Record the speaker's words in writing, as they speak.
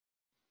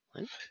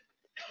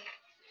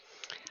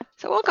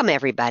So welcome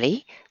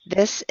everybody.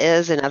 This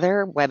is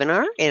another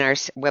webinar in our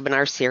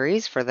webinar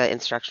series for the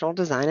Instructional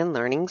Design and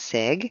Learning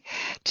SIG.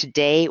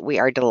 Today we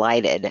are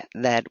delighted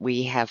that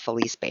we have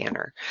Phylise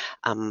Banner.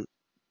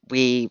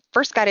 We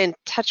first got in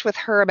touch with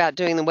her about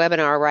doing the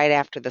webinar right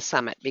after the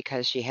summit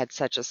because she had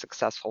such a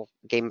successful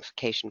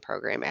gamification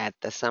program at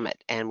the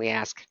summit, and we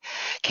asked,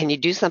 can you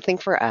do something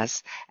for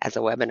us as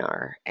a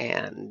webinar?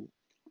 And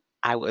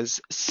I was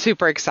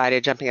super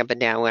excited, jumping up and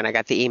down when I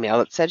got the email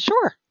that said,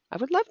 sure, I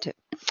would love to.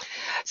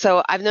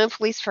 So I've known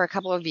Phylise for a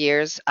couple of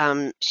years.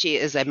 She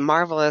is a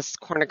marvelous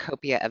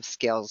cornucopia of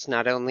skills.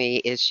 Not only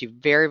is she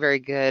very, very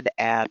good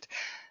at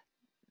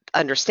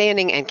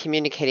understanding and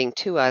communicating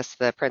to us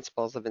the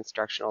principles of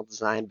instructional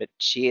design, but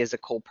she is a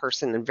cool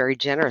person and very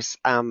generous.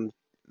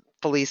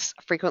 Phylise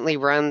frequently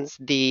runs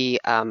the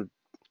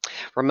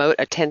remote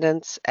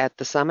attendance at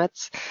the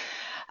summits.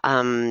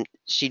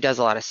 She does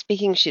a lot of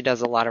speaking. She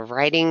does a lot of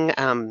writing.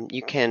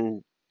 You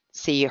can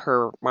see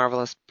her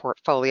marvelous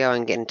portfolio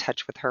and get in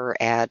touch with her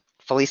at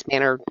Phylise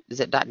Banner. Is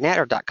it .net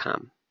or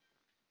 .com?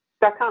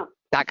 .com.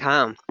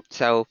 .com.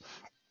 So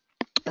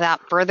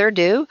without further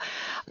ado,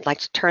 I'd like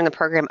to turn the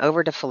program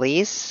over to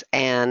Phylise,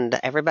 and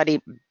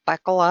everybody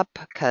buckle up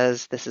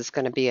because this is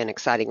going to be an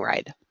exciting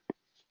ride.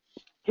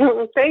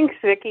 Thanks,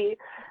 Vicki.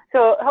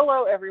 So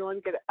hello, everyone.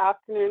 Good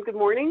afternoon, good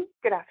morning,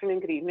 good afternoon,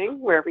 good evening,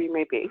 wherever you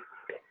may be.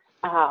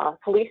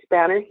 Phylise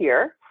Banner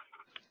here.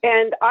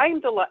 And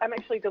I'm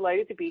actually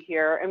delighted to be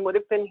here and would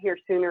have been here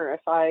sooner if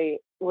I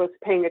was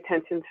paying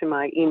attention to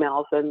my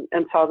emails and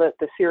saw that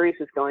the series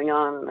is going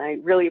on. And I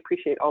really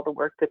appreciate all the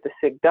work that the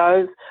SIG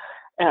does.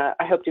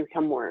 I hope to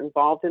become more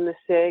involved in the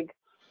SIG.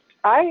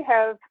 I'll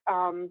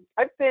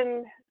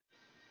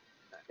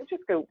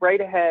just go right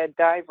ahead,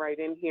 dive right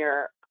in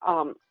here.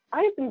 I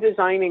have been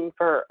designing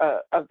for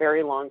a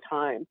very long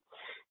time.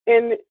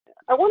 And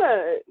I want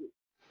to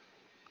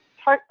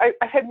I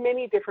had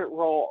many different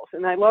roles,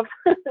 and I love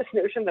this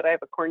notion that I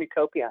have a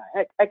cornucopia.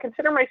 I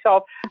consider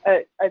myself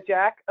a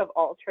jack of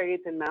all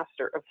trades and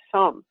master of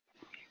some.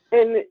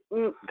 And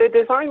the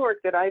design work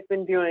that I've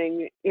been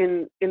doing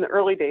in the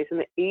early days, in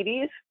the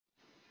 80s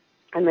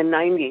and the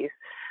 90s,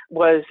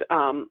 was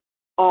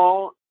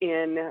all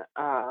in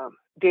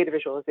data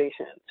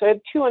visualization. So I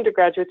had 2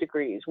 undergraduate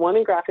degrees, one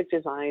in graphic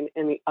design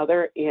and the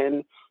other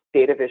in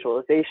data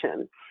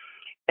visualization.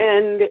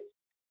 And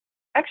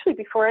actually,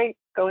 before I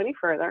go any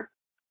further,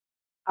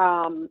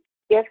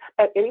 if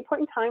at any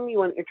point in time you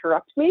want to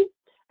interrupt me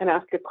and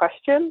ask a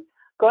question,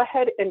 go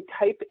ahead and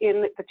type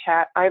in the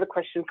chat, I have a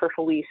question for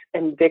Phylise,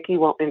 and Vicki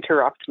will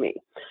interrupt me.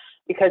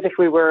 Because if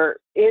we were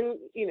in,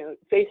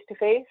 face to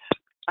face,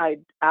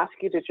 I'd ask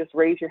you to just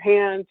raise your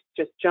hands,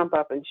 just jump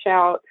up and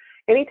shout.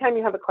 Anytime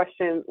you have a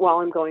question while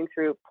I'm going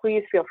through,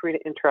 please feel free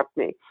to interrupt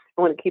me.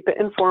 I want to keep it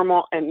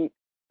informal and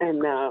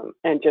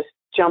just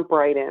jump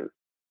right in.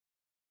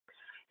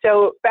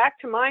 So back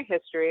to my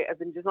history, I've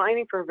been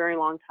designing for a very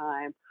long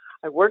time.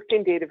 I worked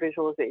in data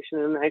visualization,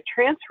 and I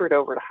transferred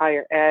over to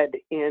higher ed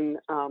in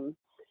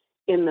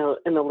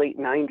the late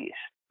 90s,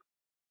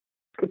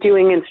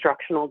 doing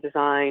instructional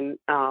design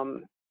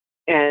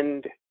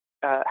and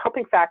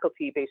helping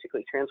faculty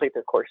basically translate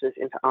their courses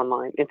into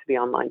the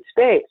online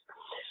space.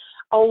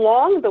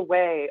 Along the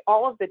way,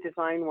 all of the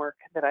design work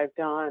that I've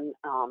done,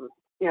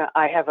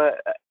 I have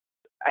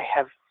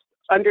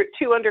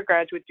 2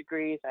 undergraduate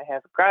degrees, I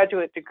have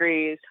graduate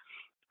degrees,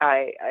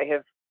 I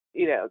have,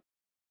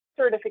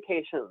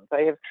 certifications,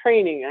 I have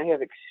training, I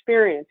have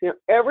experience,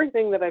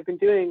 everything that I've been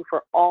doing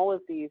for all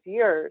of these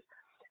years.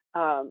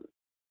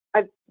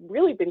 I've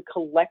really been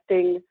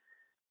collecting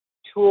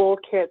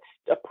toolkits,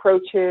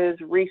 approaches,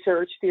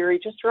 research, theory,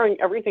 just throwing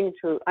everything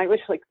I wish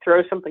like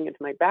throw something into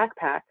my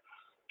backpack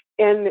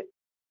and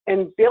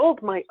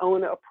build my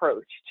own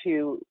approach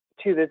to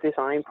the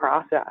design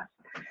process.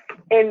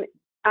 And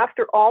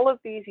after all of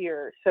these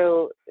years,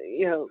 so,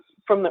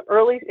 from the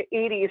early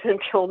 80s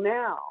until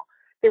now,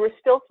 there was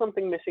still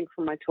something missing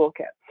from my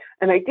toolkit.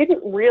 And I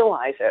didn't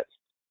realize it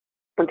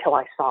until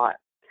I saw it.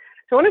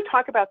 So I want to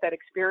talk about that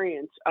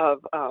experience of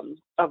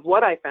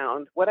what I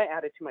found, what I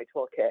added to my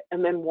toolkit,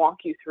 and then walk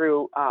you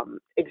through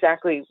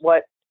exactly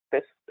what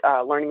this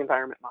learning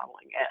environment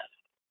modeling is.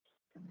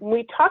 When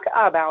we talk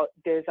about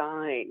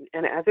design,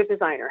 and as a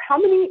designer, how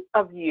many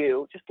of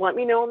you, just let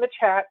me know in the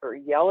chat or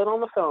yell it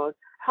on the phone,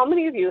 how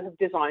many of you have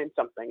designed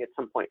something at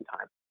some point in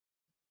time?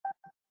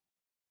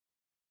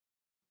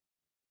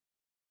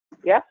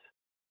 Yes?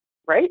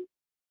 Right?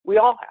 We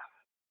all have.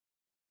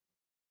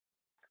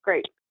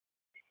 Great.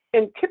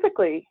 And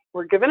typically,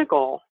 we're given a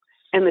goal,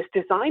 and this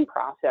design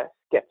process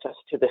gets us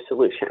to the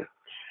solution.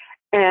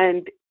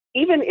 And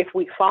even if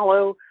we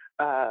follow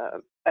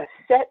a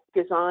set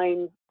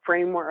design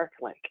framework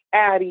like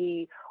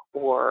ADDIE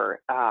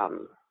or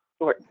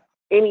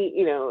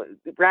any,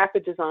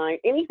 rapid design,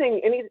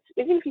 anything,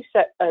 even if you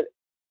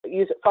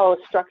follow a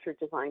structured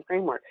design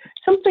framework,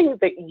 something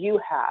that you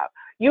have,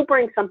 you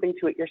bring something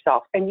to it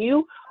yourself, and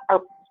you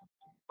are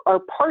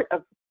part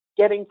of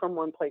getting from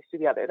one place to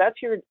the other.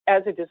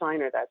 As a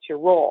designer, that's your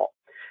role.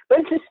 But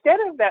instead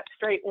of that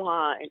straight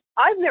line,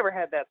 I've never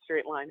had that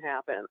straight line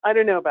happen. I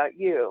don't know about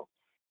you.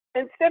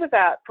 Instead of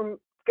that, from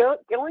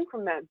going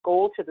from that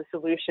goal to the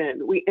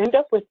solution, we end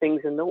up with things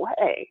in the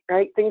way,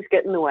 right? Things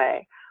get in the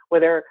way,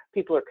 whether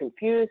people are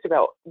confused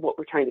about what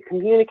we're trying to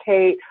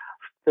communicate,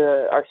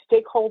 our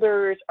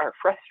stakeholders are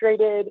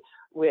frustrated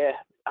with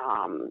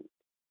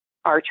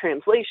our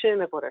translation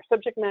of what our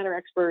subject matter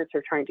experts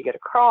are trying to get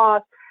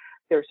across.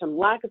 There's some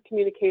lack of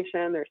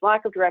communication, there's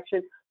lack of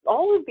direction.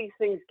 All of these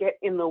things get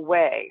in the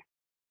way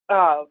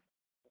of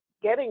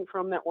getting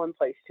from that one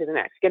place to the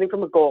next, getting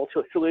from a goal to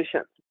a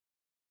solution.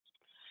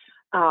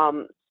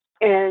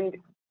 And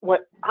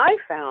what I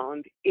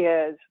found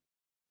is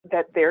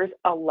that there's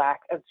a lack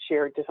of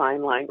shared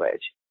design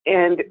language.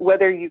 And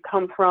whether you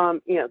come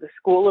from, the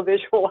School of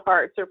Visual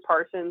Arts or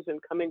Parsons, and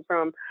coming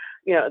from,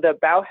 the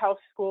Bauhaus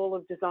School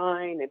of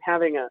Design and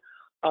having a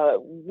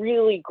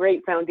really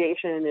great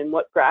foundation in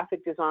what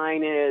graphic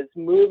design is,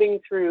 moving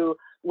through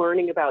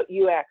learning about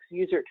UX,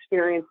 user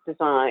experience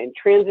design,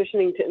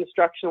 transitioning to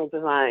instructional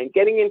design,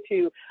 getting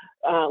into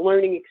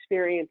learning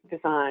experience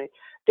design,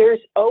 there's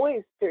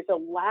a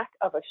lack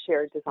of a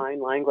shared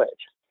design language,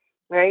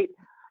 right?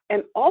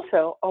 And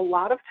also, a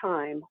lot of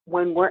time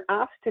when we're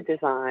asked to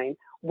design,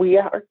 we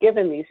are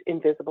given these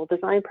invisible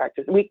design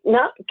practices. We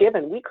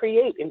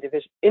create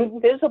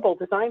invisible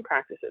design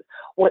practices.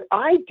 What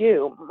I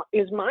do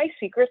is my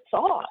secret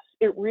sauce.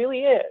 It really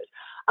is.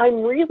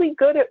 I'm really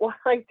good at what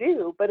I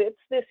do, but it's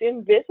this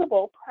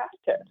invisible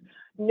practice.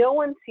 No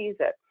one sees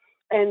it.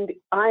 And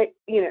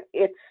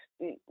it's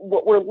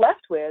what we're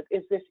left with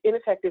is this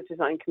ineffective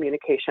design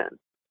communication.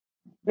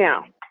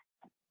 Now,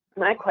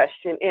 my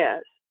question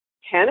is,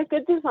 can a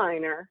good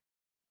designer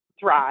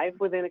thrive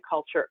within a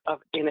culture of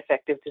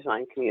ineffective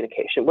design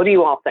communication? What do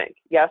you all think?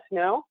 Yes,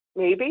 no,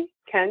 maybe?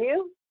 Can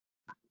you?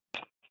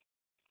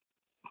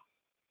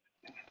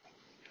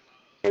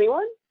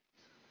 Anyone?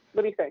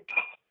 What do you think?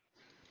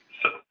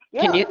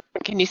 Yeah. Can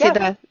you see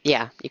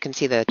you can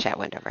see the chat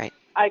window, right?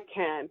 I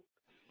can,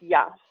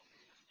 yes.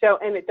 So,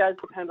 and it does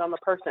depend on the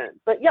person.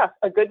 But yes,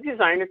 a good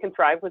designer can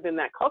thrive within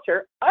that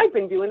culture. I've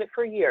been doing it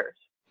for years,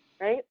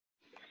 right?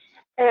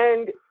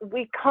 And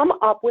we come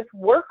up with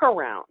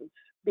workarounds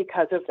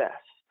because of this.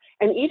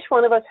 And each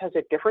one of us has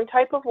a different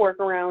type of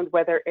workaround,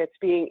 whether it's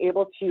being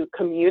able to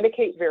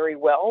communicate very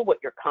well what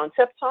your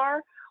concepts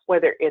are,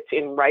 whether it's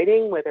in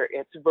writing, whether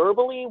it's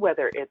verbally,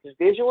 whether it's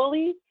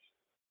visually.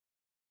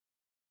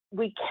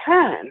 We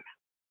can,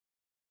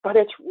 but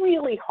it's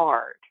really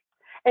hard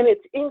and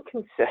it's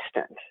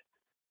inconsistent,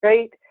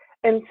 right?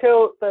 And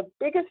so the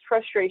biggest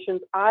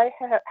frustrations I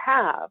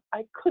have,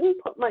 I couldn't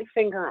put my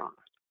finger on.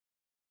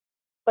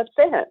 But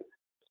then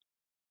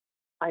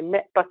I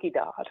met Bucky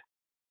Dodd.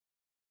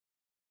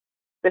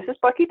 This is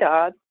Bucky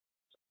Dodd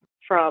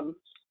from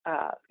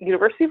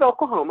University of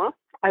Oklahoma.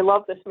 I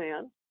love this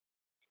man.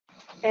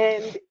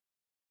 And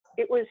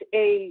it was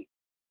a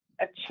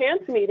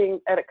chance meeting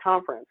at a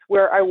conference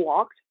where I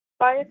walked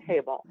by a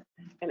table,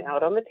 and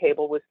out on the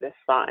table was this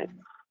sign,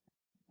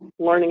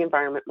 Learning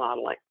Environment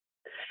Modeling.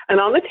 And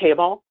on the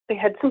table, they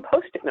had some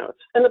Post-it notes,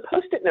 and the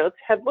Post-it notes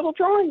had little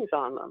drawings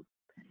on them.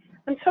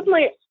 And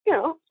suddenly,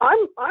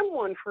 I'm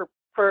one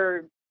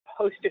for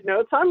Post-it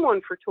notes. I'm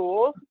one for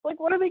tools. Like,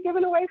 what are they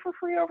giving away for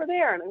free over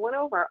there? And I went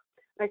over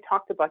and I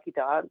talked to Bucky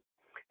Dodd,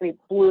 and he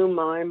blew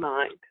my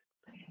mind.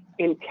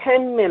 In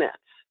 10 minutes,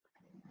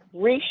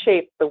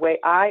 reshaped the way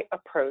I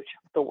approach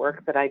the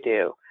work that I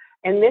do.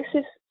 And this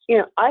is,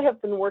 I have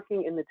been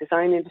working in the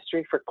design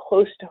industry for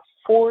close to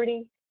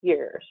 40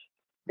 years,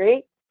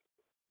 right?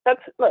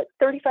 That's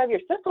 35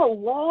 years. That's a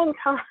long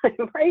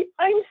time, right?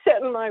 I'm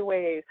set in my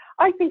ways.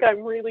 I think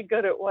I'm really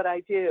good at what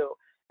I do.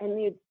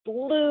 And you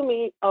blew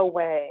me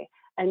away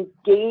and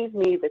gave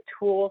me the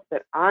tools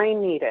that I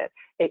needed.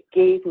 It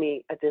gave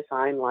me a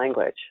design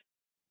language.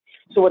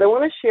 So what I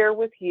want to share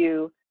with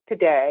you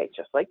today,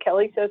 just like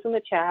Kelly says in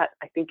the chat,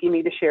 I think you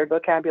need a shared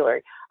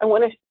vocabulary. I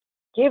want to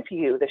give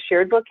you the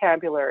shared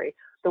vocabulary,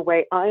 the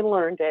way I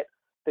learned it,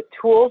 the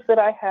tools that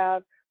I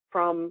have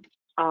from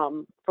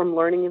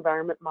learning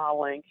environment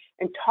modeling,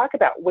 and talk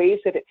about ways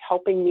that it's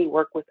helping me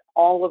work with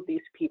all of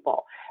these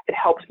people. It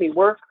helps me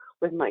work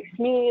with my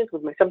SMEs,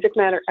 with my subject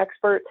matter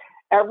experts,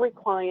 every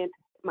client,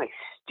 my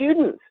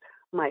students,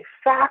 my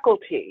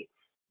faculty,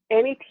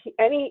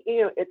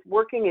 it's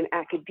working in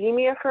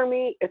academia for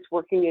me, it's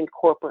working in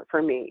corporate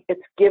for me.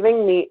 It's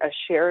giving me a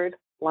shared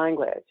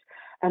language.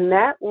 And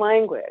that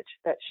language,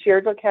 that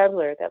shared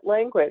vocabulary, that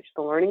language,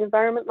 the learning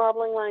environment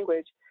modeling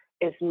language,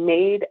 is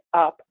made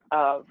up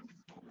of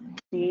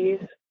these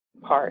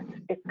parts.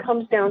 It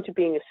comes down to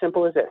being as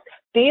simple as this.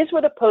 These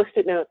were the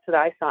Post-it notes that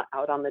I saw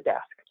out on the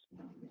desk.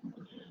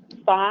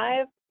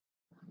 5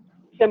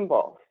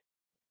 symbols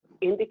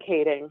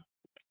indicating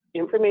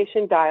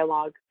information,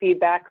 dialogue,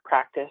 feedback,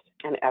 practice,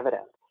 and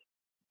evidence.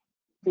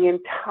 The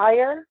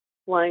entire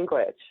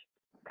language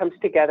comes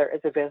together as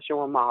a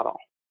visual model.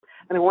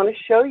 And I want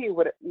to show you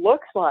what it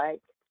looks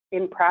like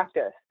in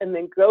practice, and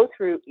then go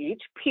through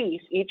each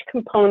piece, each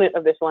component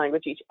of this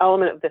language, each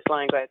element of this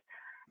language,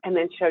 and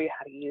then show you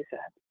how to use it.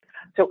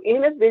 So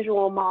in a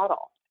visual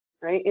model,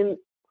 right? In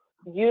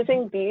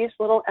using these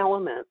little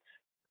elements,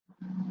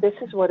 this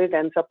is what it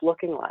ends up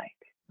looking like.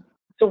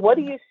 So what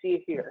do you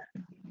see here?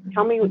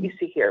 Tell me what you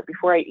see here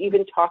before I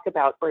even talk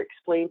about or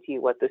explain to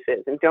you what this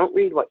is. And don't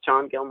read what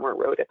John Gilmore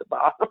wrote at the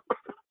bottom.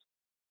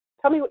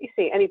 Tell me what you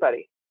see,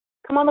 anybody.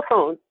 Come on the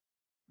phone.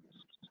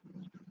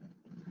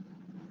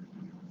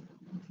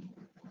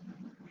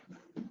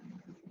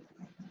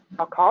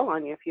 I'll call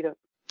on you if you don't.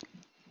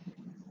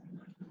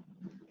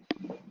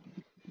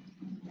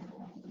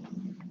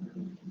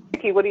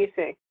 Vicky, what do you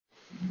see?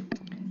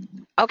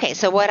 Okay,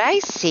 so what I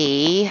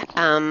see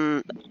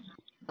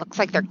looks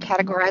like they're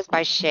categorized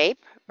by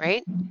shape,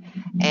 right?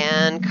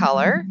 And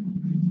color.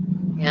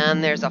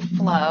 And there's a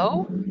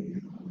flow.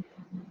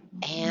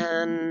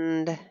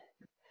 And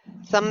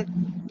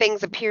some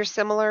things appear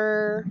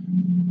similar.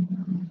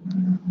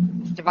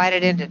 It's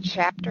divided into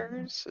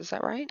chapters. Is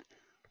that right?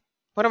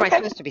 What am I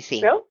supposed to be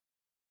seeing?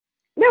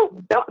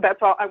 No,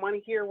 that's all. I want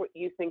to hear what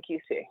you think you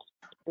see.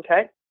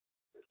 Okay?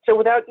 So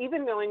without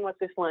even knowing what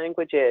this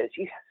language is,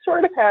 you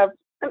sort of have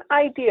an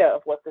idea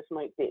of what this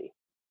might be,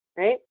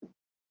 right?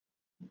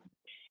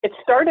 It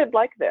started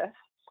like this,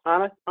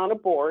 on a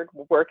board,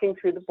 working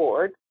through the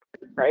board,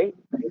 right?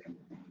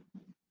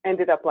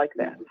 Ended up like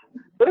this.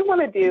 What I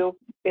want to do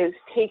is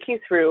take you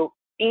through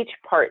each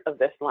part of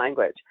this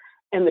language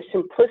and the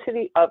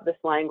simplicity of this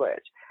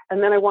language.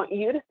 And then I want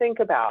you to think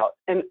about,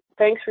 and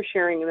thanks for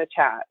sharing in the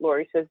chat.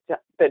 Lori says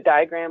the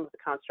diagram of the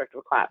construct of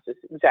a class is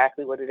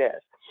exactly what it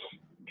is.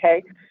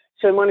 Okay,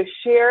 so I want to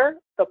share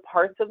the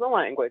parts of the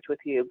language with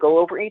you, go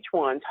over each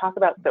one, talk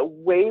about the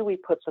way we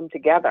put them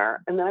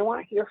together, and then I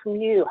want to hear from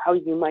you how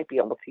you might be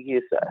able to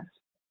use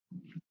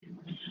this.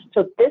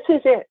 So this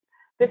is it.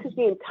 This is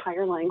the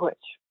entire language.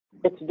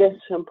 It's this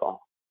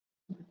simple.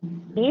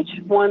 Each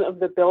one of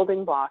the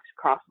building blocks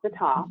across the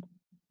top,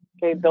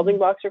 okay, building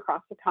blocks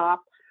across the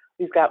top,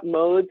 we've got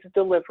modes of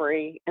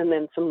delivery, and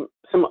then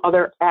some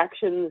other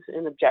actions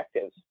and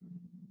objectives.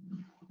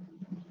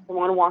 I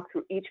want to walk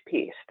through each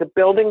piece. The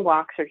building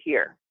blocks are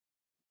here.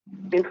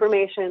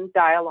 Information,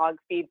 dialogue,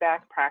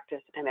 feedback,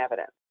 practice, and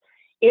evidence.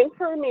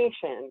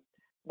 Information,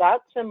 that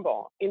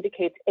symbol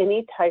indicates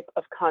any type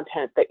of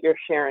content that you're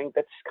sharing,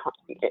 that's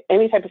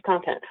any type of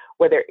content,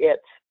 whether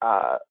it's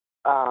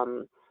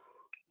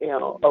you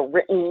know, a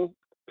written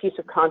piece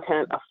of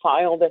content, a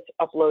file that's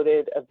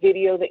uploaded, a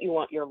video that you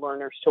want your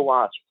learners to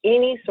watch,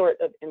 any sort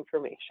of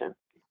information.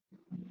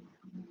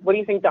 What do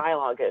you think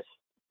dialogue is?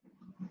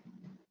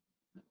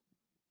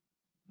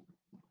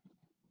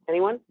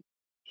 Anyone?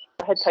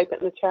 Go ahead, type it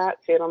in the chat,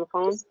 say it on the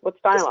phone. What's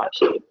dialogue?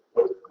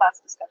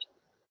 Class discussion.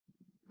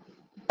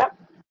 Yep.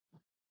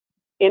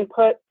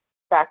 Input,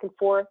 back and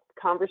forth,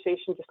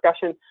 conversation,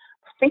 discussion.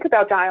 Think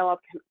about dialogue.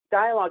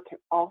 Dialogue can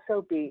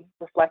also be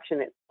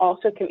reflection. It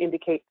also can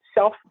indicate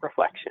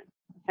self-reflection.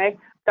 Okay?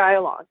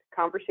 Dialogue,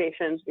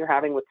 conversations you're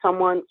having with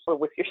someone or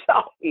with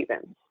yourself even.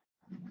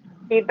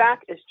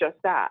 Feedback is just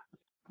that.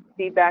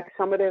 Feedback,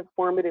 summative,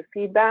 formative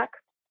feedback.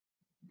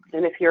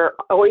 And if you're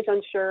always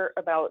unsure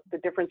about the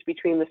difference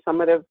between the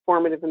summative,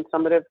 formative, and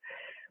summative,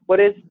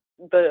 what is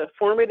the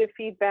formative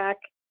feedback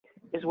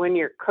is when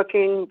you're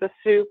cooking the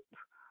soup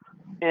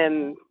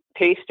and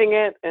tasting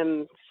it,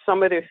 and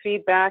summative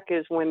feedback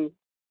is when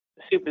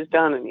the soup is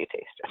done and you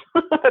taste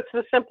it. That's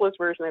the simplest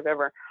version I've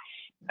ever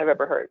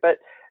heard. But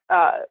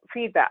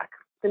feedback.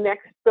 The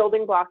next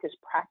building block is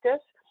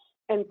practice,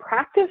 and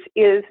practice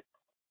is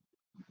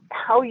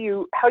how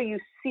you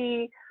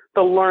see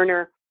the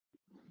learner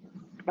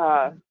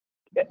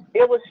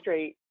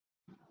illustrate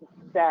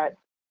that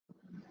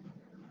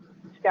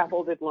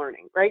scaffolded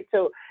learning, right?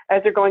 So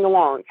as they're going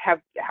along,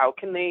 how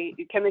can they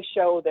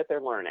show that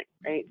they're learning,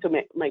 right? So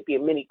it might be a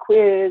mini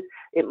quiz,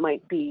 it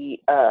might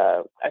be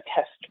a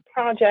test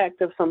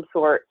project of some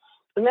sort,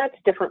 and that's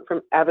different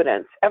from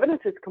evidence.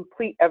 Evidence is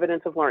complete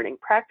evidence of learning.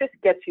 Practice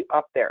gets you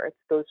up there. It's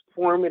those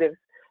formative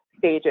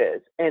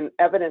stages, and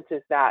evidence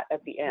is that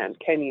at the end.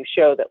 Can you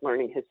show that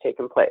learning has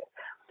taken place?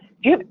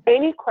 Do you have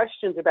any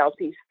questions about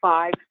these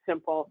 5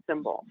 simple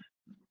symbols?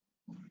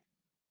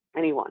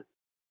 Anyone?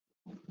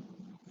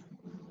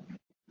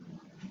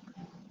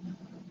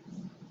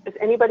 Is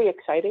anybody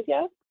excited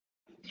yet?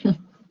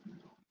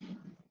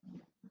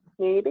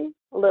 Maybe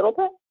a little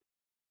bit?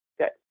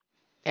 Good.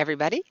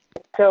 Everybody?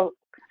 So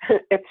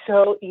it's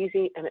so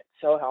easy and it's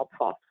so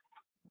helpful.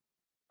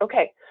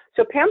 Okay,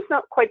 so Pam's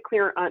not quite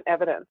clear on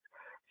evidence.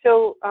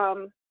 So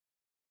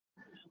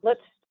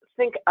let's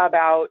think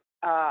about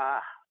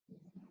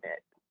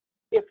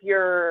if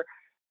you're,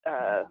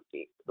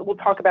 we'll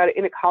talk about it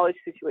in a college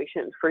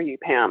situation for you,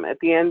 Pam. At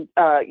the end,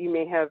 you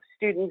may have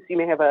students, you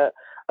may have a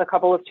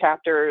couple of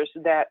chapters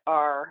that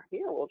are,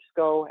 here, we'll just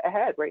go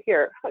ahead right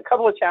here, a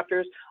couple of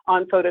chapters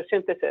on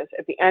photosynthesis.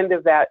 At the end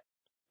of that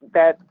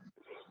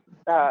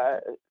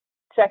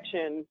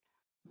section,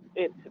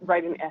 it's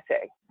write an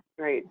essay,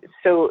 right?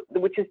 So,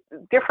 which is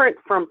different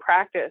from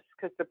practice,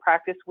 because the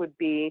practice would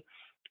be,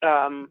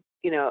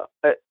 you know,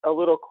 a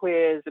little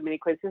quiz, a mini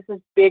quiz. This is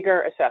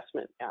bigger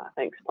assessment. Yeah,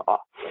 thanks,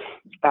 Paul.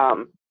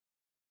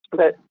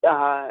 But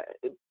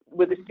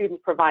with the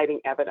student providing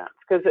evidence,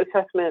 because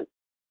assessment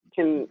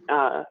can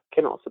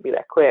also be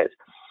that quiz.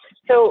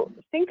 So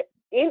think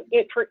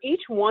for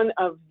each one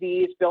of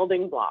these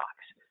building blocks,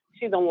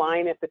 see the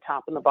line at the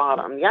top and the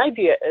bottom. The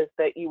idea is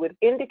that you would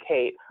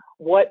indicate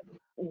what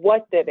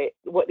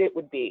it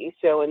would be.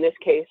 So in this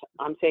case,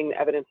 I'm saying the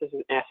evidence is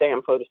an essay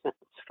on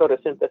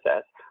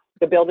photosynthesis.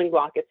 The building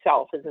block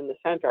itself is in the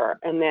center,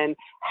 and then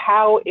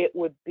how it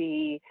would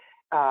be,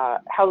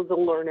 how the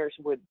learners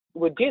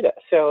would do this.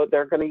 So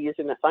they're going to use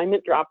an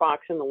assignment Dropbox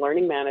in the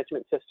learning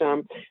management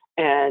system,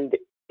 and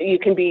you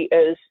can be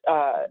as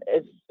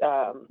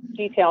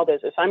detailed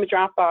as assignment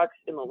Dropbox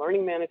in the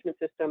learning management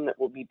system that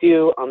will be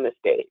due on this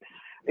date.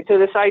 And so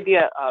this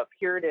idea of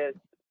here it is,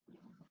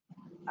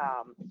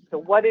 so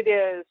what it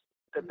is,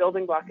 the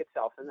building block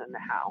itself, and then the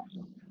how.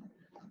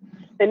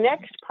 The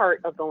next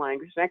part of the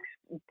language, next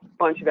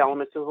bunch of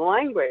elements of the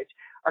language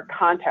are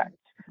context.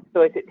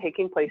 So is it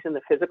taking place in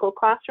the physical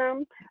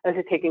classroom? Is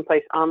it taking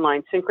place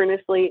online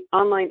synchronously,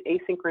 online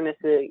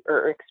asynchronously,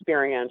 or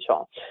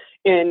experiential?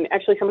 And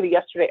actually somebody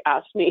yesterday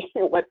asked me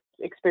what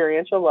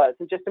experiential was.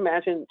 And just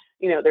imagine,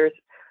 there's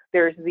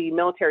the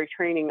military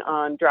training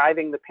on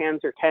driving the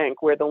Panzer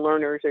tank where the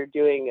learners are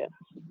doing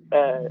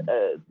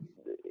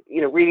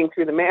reading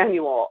through the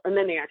manual, and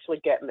then they actually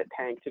get in the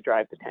tank to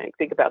drive the tank.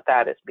 Think about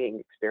that as being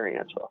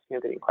experiential, if you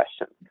have any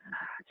questions.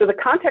 So the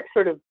context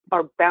sort of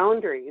are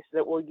boundaries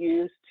that we'll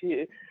use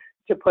to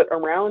put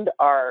around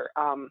our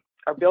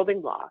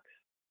building blocks.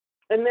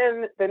 And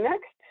then the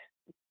next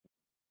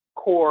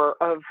core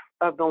of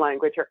the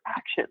language are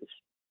actions.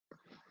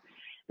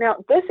 Now,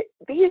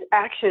 these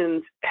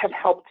actions have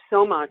helped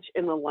so much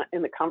in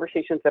the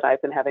conversations that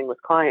I've been having with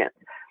clients.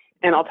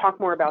 And I'll talk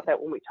more about that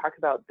when we talk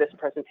about this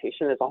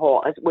presentation as a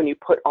whole, as when you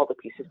put all the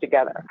pieces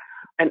together.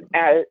 And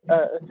a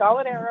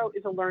solid arrow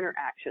is a learner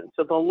action.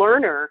 So the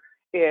learner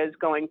is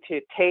going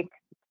to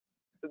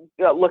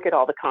look at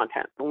all the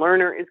content. The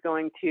learner is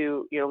going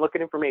to look at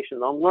information.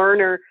 The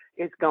learner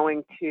is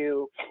going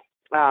to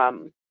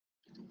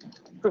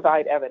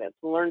provide evidence.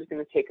 The learner is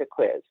going to take a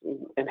quiz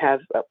and have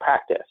a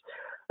practice.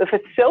 The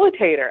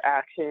facilitator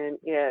action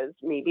is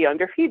maybe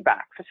under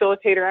feedback.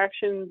 Facilitator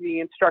action, the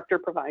instructor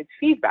provides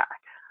feedback.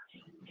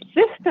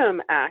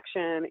 System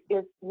action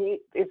is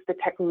the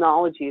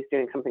technology is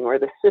doing something, or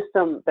the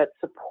system that's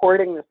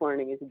supporting this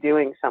learning is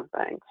doing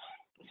something,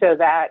 so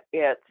that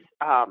it's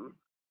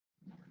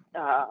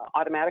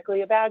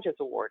automatically a badge is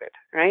awarded,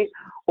 right?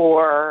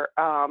 Or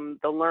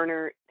the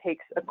learner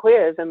takes a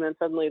quiz and then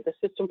suddenly the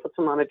system puts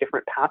them on a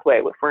different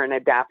pathway for an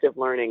adaptive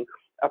learning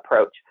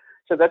approach.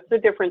 So that's the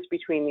difference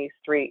between these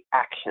three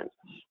actions.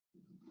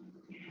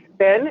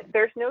 Then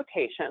there's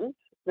notations.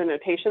 The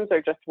notations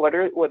are just what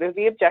are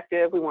the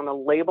objective. We want to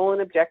label an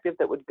objective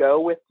that would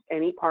go with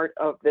any part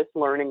of this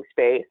learning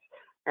space,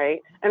 right?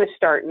 And a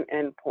start and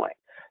end point.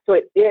 So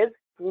it is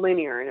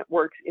linear and it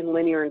works in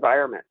linear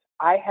environments.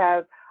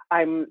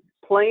 I'm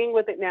playing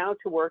with it now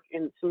to work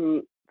in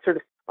some sort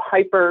of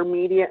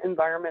hypermedia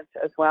environments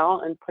as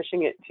well, and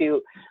pushing it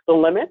to the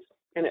limits,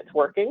 and it's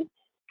working.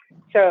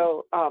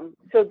 So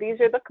these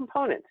are the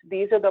components.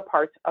 These are the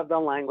parts of the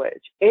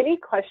language. Any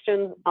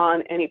questions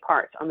on any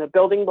parts, on the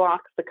building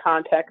blocks, the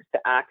context, the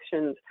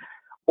actions,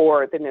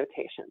 or the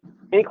notation?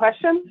 Any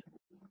questions?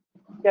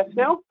 Yes,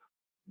 no?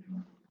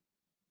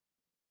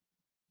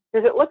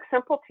 Does it look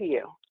simple to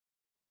you?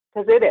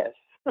 Because it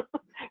is.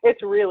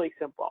 It's really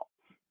simple.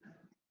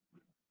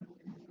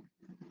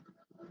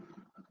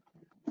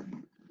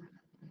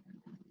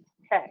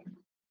 Okay.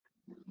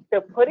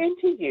 So put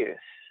into use,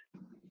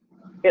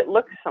 it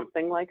looks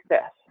something like this,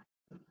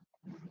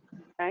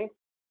 okay?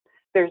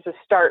 There's a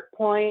start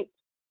point,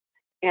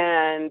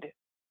 and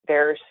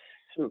there's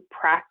some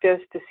practice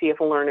to see if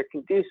a learner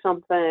can do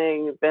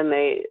something. Then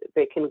they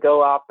can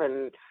go up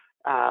and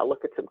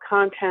look at some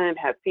content,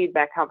 have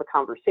feedback, have a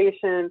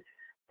conversation.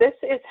 This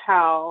is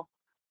how,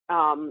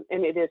 and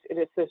it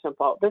is so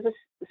simple. This is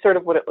sort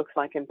of what it looks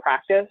like in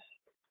practice.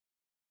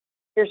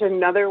 Here's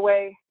another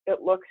way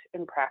it looks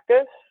in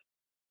practice,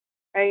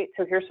 right?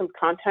 So here's some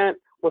content.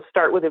 We'll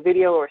start with a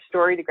video or a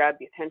story to grab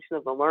the attention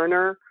of the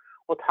learner.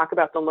 We'll talk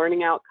about the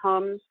learning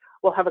outcomes.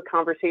 We'll have a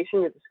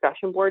conversation, a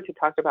discussion board to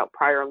talk about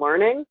prior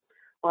learning.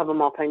 We'll have a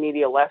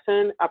multimedia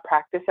lesson, a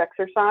practice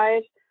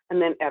exercise, and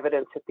then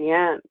evidence at the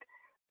end.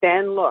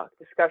 Then look,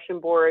 discussion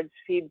boards,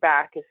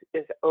 feedback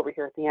is over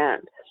here at the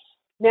end.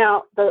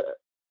 Now,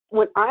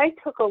 when I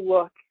took a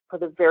look for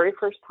the very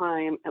first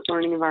time at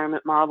learning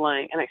environment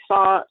modeling, and I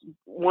saw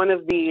one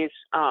of these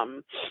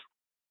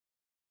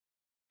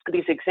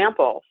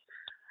examples,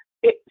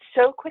 it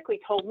so quickly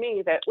told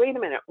me that, wait a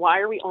minute, why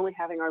are we only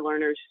having our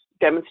learners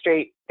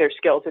demonstrate their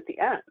skills at the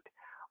end?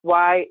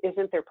 Why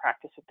isn't there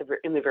practice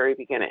in the very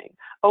beginning?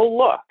 Oh,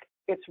 look,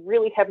 it's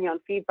really heavy on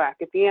feedback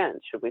at the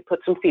end. Should we put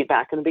some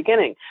feedback in the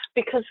beginning?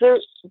 Because the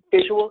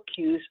visual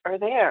cues are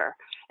there.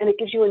 And it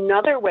gives you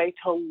another way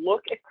to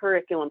look at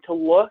curriculum, to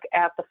look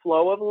at the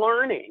flow of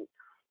learning,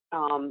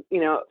 from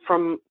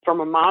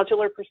a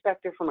modular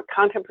perspective, from a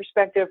content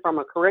perspective, from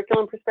a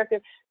curriculum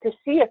perspective, to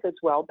see if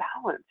it's well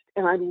balanced.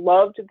 And I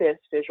loved this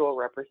visual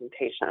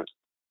representation.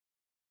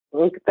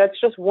 That's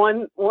just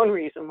one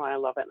reason why I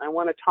love it. And I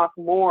want to talk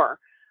more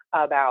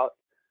about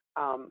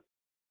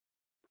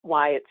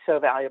why it's so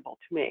valuable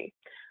to me.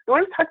 I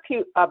want to talk to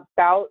you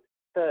about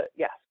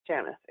yes,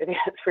 Janice, it is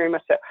very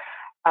much so,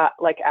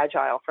 like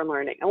Agile for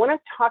learning. I want to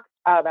talk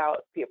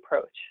about the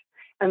approach.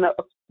 And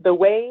the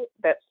way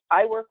that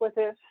I work with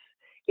this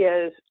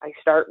is I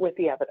start with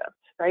the evidence,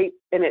 right?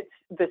 And it's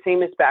the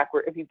same as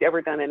backward. If you've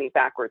ever done any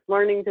backwards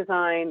learning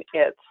design,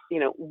 it's,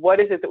 what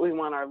is it that we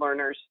want our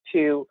learners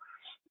to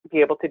be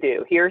able to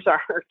do? Here's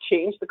our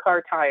change the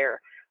car tire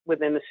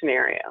within the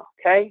scenario,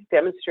 okay?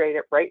 Demonstrate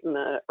it right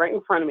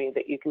in front of me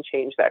that you can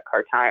change that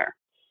car tire.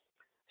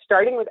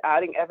 Starting with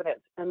adding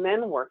evidence and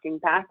then working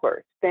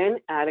backwards, then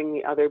adding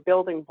the other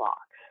building blocks,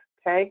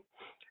 okay?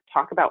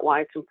 Talk about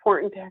why it's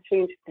important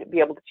to be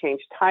able to change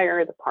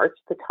tire, the parts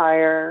of the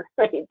tire,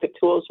 right? The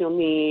tools you'll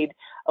need,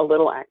 a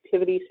little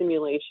activity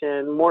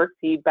simulation, more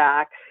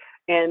feedback,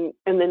 and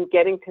then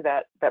getting to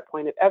that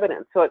point of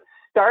evidence. So it's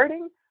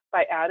starting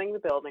by adding the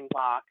building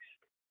blocks,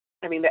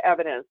 the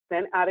evidence,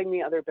 then adding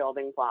the other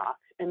building blocks,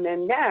 and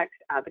then next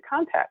add the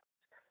context.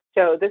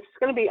 So this is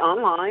going to be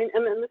online,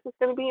 and then this is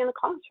going to be in the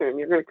classroom.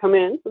 You're going to come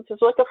in. This is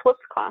like a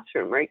flipped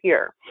classroom right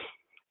here.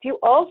 Do you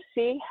all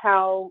see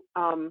how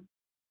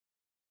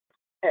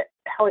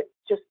it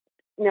just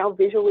now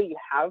visually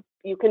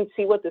you can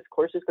see what this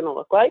course is going to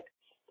look like?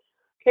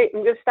 Okay,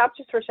 I'm going to stop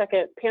just for a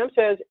second. Pam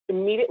says,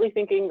 immediately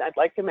thinking I'd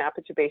like to map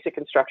it to basic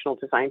instructional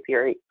design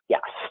theory.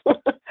 Yes,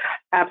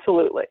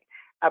 absolutely,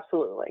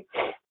 absolutely.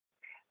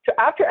 So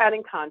after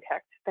adding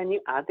context, then you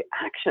add the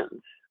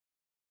actions,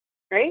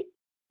 right?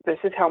 This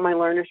is how my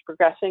learner's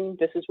progressing.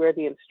 This is where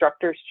the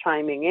instructor's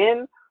chiming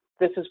in.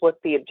 This is what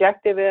the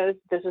objective is.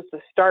 This is the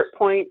start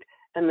point,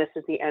 and this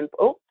is the end.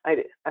 Oh,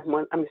 I'm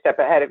a step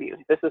ahead of you.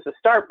 This is the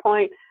start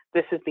point.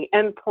 This is the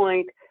end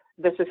point.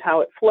 This is how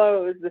it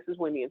flows. This is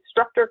when the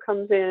instructor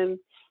comes in,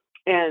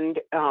 and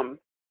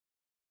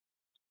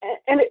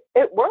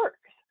it works,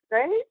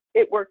 right?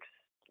 It works.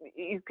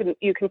 You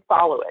can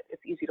follow it.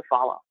 It's easy to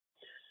follow.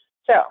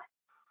 So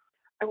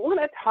I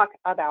want to talk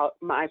about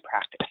my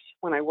practice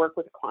when I work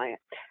with a client,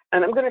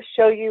 and I'm going to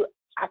show you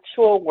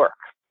actual work,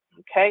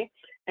 okay?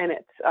 And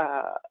it's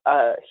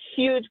a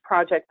huge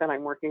project that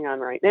I'm working on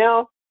right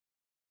now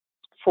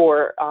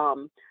for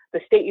the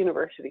state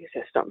university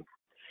system.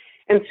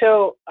 And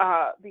so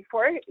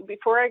before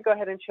I go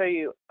ahead and show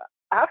you,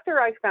 after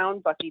I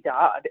found Bucky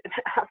Dodd,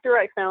 after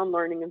I found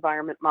learning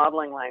environment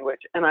modeling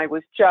language, and I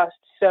was just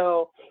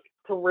so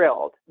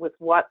thrilled with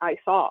what I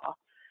saw,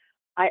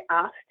 I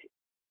asked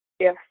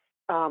if,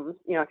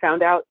 I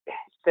found out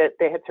that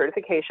they had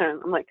certification.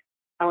 I'm like,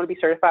 I want to be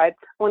certified.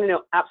 I want to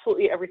know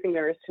absolutely everything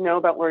there is to know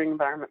about learning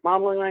environment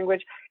modeling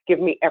language. Give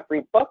me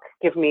every book.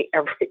 Give me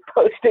every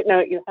Post-it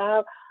note you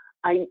have.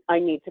 I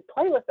need to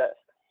play with this.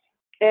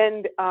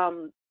 And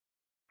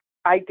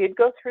I did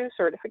go through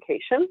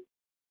certification,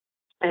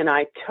 and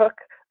I took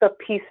the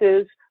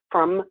pieces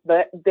from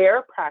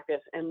their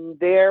practice and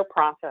their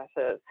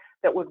processes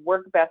that would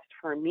work best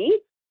for me,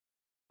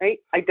 right?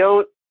 I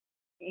don't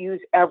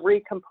use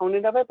every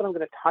component of it, but I'm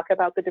going to talk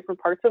about the different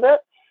parts of it.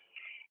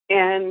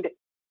 And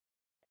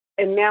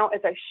now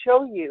as I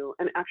show you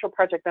an actual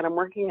project that I'm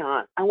working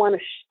on, I want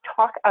to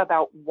talk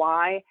about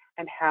why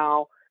and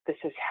how this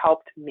has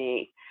helped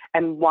me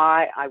and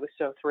why I was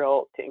so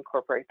thrilled to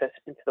incorporate this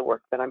into the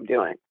work that I'm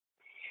doing.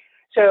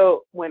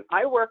 So when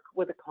I work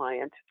with a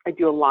client, I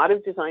do a lot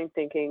of design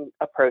thinking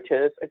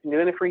approaches. I've been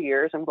doing it for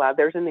years. I'm glad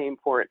there's a name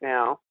for it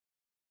now.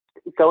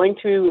 Going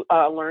to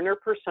learner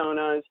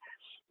personas,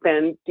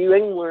 then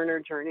doing learner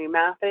journey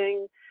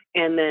mapping,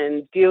 and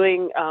then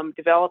doing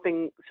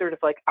developing sort of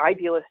like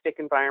idealistic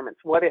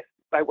environments. What if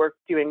I work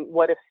doing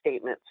what if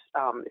statements,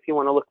 if you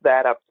want to look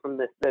that up from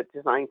the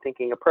design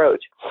thinking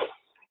approach.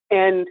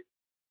 And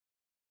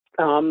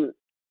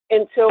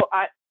so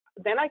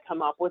then I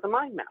come up with a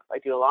mind map. I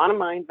do a lot of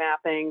mind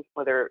mapping,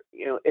 whether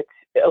it's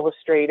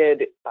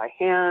illustrated by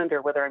hand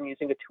or whether I'm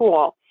using a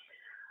tool.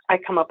 I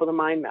come up with a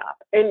mind map.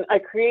 And I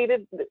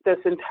created this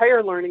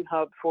entire learning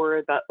hub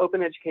for the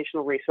Open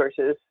Educational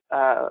Resources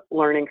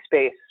learning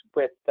space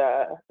with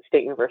the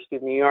State University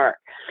of New York.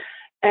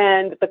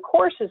 And the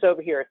course is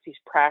over here. It's these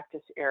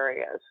practice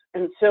areas.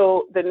 And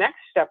so the next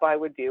step I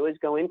would do is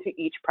go into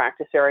each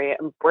practice area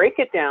and break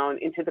it down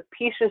into the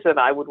pieces that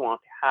I would want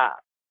to have,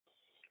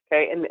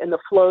 okay, and the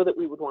flow that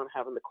we would want to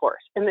have in the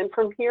course. And then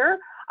from here,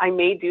 I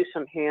may do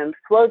some hand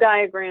flow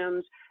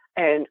diagrams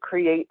and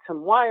create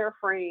some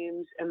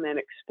wireframes and then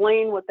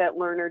explain what that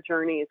learner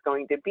journey is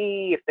going to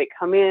be if they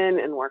come in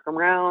and work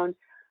around.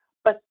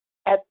 But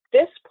at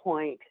this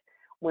point,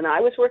 when I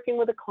was working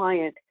with a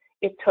client,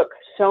 it took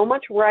so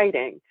much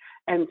writing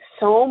and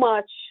so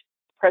much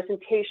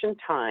presentation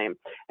time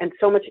and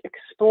so much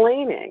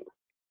explaining.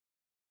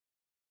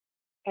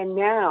 And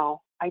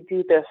now I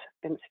do this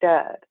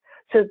instead.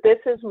 So this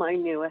is my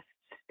newest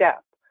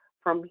step.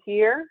 From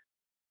here,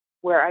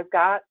 where I've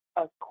got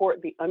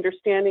the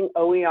Understanding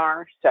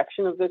OER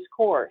section of this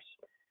course,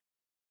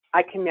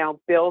 I can now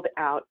build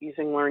out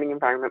using learning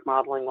environment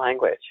modeling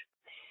language.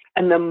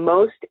 And the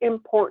most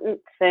important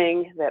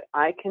thing that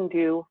I can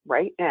do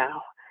right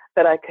now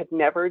that I could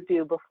never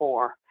do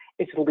before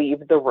is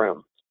leave the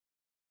room.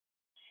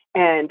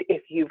 And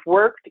if you've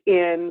worked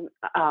in,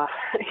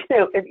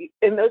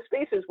 in those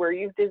spaces where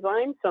you've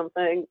designed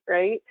something,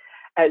 right,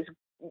 as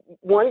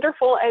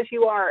wonderful as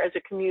you are as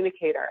a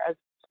communicator, as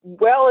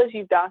well as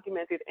you've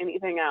documented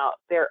anything out,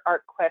 there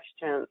are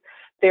questions,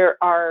 there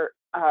are,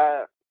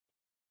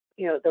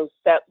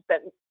 that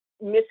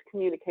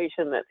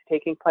miscommunication that's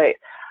taking place.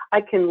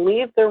 I can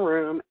leave the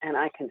room and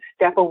I can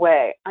step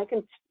away. I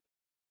can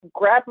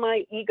grab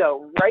my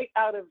ego right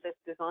out of this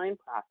design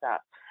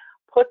process,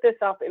 put this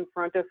up in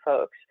front of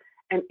folks,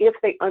 and if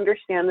they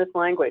understand this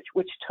language,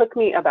 which took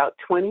me about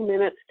 20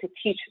 minutes to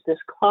teach this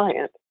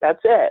client,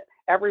 that's it,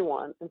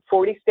 everyone, and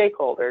 40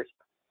 stakeholders.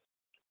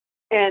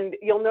 And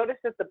you'll notice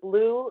that the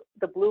blue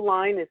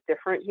line is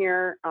different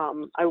here.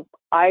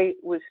 I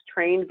was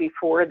trained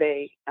before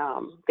they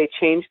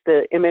changed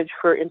the image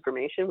for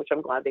information, which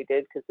I'm glad they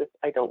did, because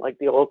I don't like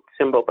the old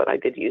symbol, but I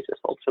did use this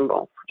old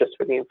symbol just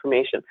for the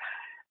information.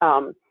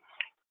 And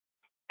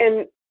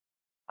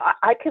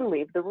I can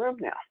leave the room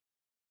now.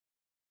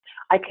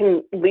 I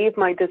can leave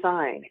my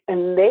design,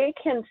 and they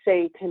can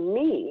say to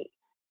me,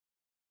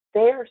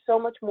 they are so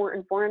much more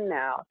informed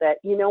now that,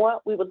 you know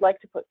what, we would like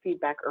to put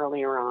feedback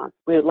earlier on.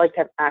 We would like to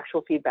have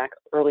actual feedback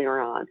earlier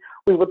on.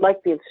 We would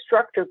like the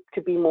instructor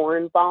to be more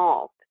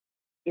involved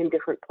in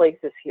different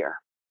places here.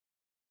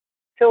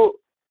 So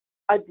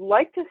I'd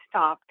like to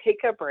stop,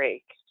 take a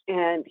break,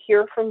 and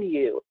hear from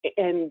you.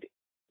 And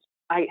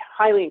I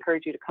highly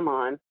encourage you to come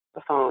on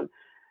the phone,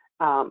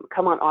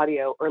 come on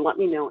audio, or let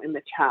me know in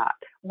the chat.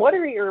 What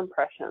are your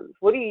impressions?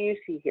 What do you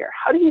see here?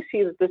 How do you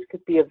see that this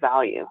could be of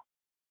value?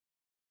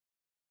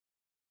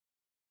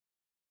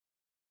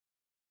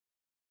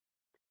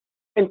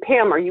 And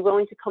Pam, are you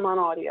willing to come on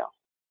audio?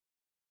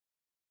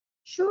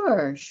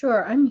 Sure,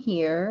 I'm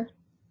here.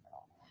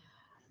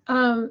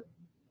 I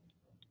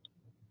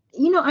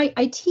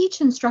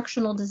teach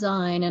instructional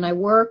design and I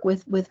work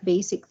with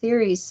basic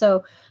theories.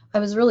 So I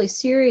was really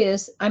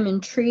serious. I'm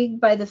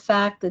intrigued by the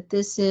fact that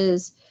this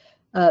is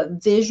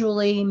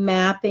visually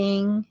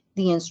mapping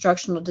the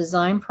instructional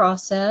design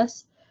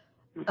process.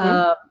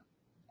 Mm-hmm.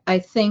 I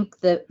think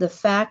that the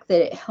fact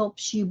that it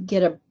helps you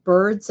get a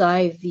bird's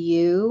eye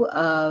view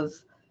of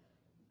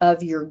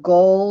your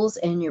goals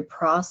and your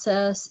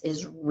process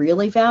is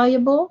really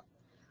valuable.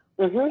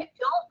 Mm-hmm. I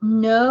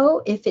don't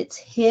know if it's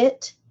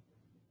hit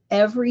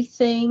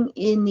everything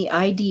in the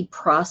ID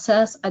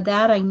process.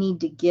 That I need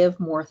to give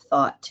more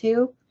thought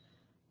to.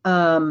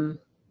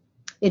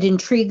 It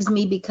intrigues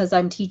me because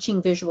I'm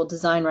teaching visual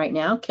design right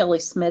now. Kelly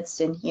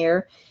Smith's in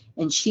here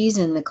and she's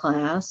in the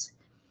class.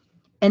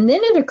 And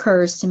then it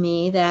occurs to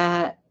me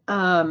that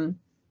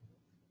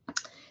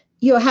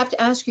you have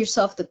to ask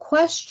yourself the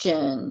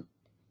question,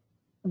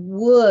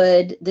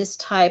 would this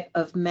type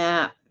of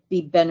map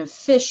be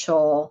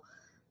beneficial?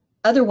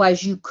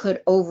 Otherwise, you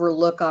could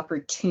overlook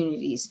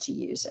opportunities to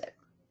use it.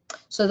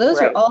 So those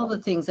Right. are all the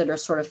things that are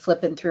sort of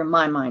flipping through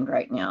my mind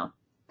right now.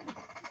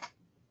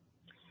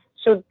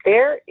 So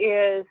there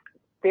is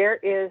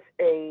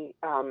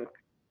an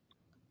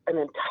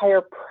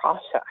entire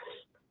process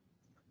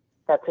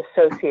that's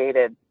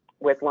associated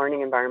with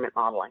learning environment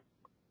modeling.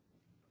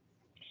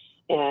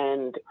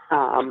 And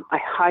I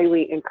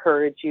highly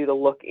encourage you to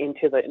look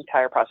into the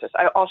entire process.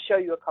 I'll show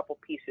you a couple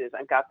pieces.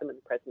 I've got them in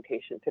the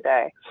presentation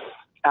today.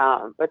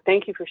 But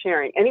thank you for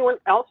sharing. Anyone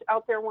else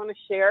out there want to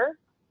share?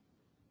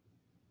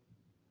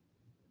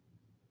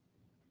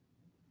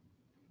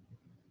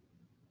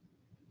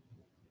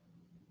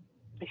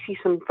 I see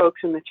some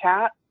folks in the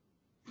chat.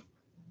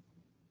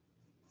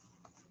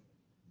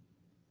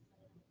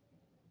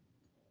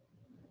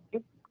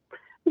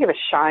 We have a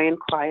shy and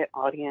quiet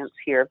audience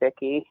here,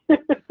 Vicki.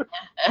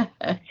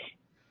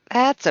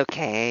 That's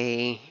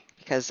okay,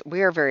 because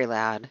we are very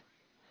loud.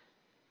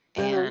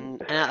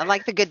 And I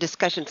like the good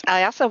discussions.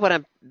 I also want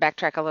to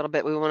backtrack a little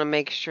bit. We want to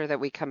make sure that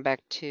we come back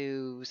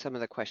to some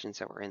of the questions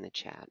that were in the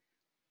chat.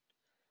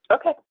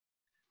 Okay.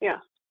 Yeah.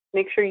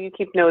 Make sure you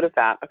keep note of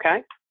that,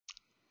 okay?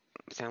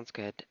 Sounds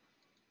good.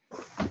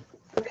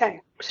 Okay.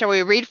 Shall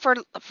we read for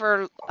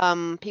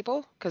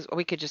people? Because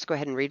we could just go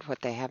ahead and read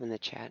what they have in the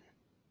chat.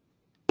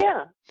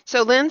 Yeah.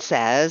 So Lynn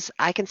says,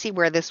 I can see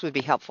where this would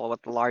be helpful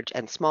with the large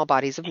and small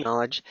bodies of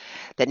knowledge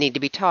that need to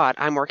be taught.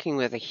 I'm working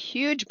with a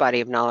huge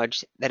body of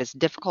knowledge that is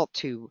difficult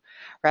to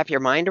wrap your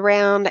mind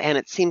around, and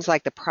it seems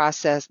like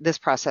this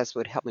process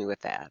would help me with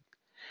that.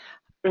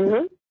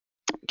 Mm-hmm.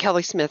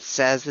 Kelly Smith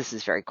says, this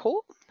is very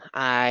cool.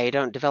 I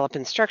don't develop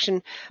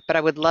instruction, but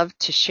I would love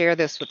to share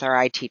this with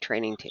our IT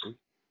training team.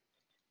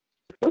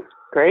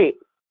 Great.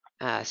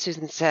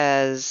 Susan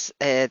says,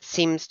 it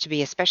seems to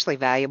be especially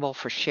valuable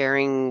for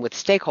sharing with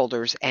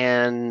stakeholders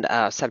and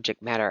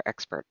subject matter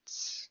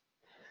experts.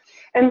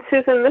 And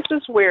Susan, this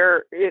is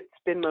where it's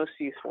been most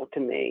useful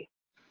to me.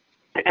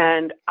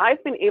 And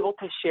I've been able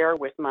to share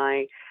with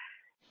my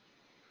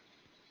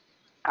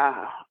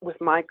with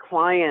my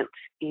clients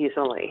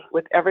easily,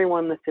 with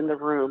everyone that's in the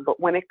room. But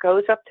when it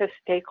goes up to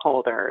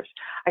stakeholders,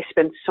 I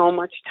spend so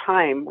much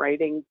time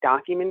writing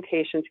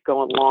documentation to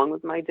go along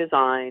with my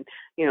design,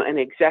 you know, an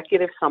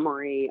executive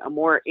summary, a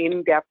more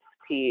in-depth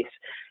piece.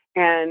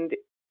 And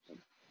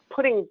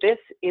putting this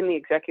in the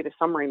executive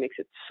summary makes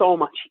it so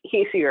much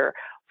easier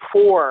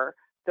for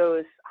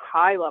those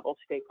high-level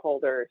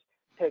stakeholders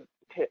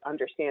to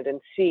understand and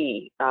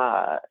see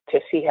how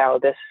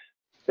this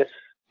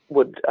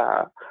would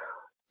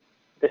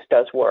this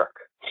does work.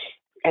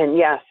 And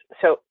yes,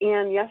 so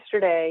Anne,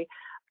 yesterday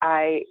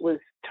I was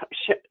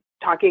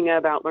talking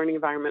about learning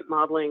environment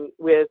modeling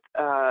with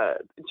a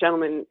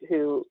gentleman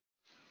who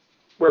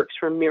works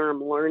for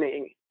Miram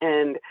Learning,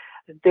 and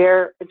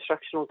their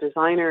instructional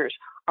designers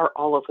are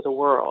all over the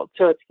world.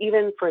 So it's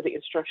even for the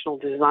instructional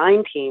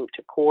design team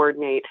to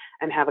coordinate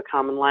and have a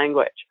common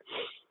language.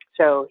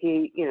 So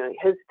he, you know,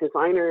 his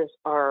designers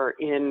are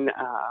in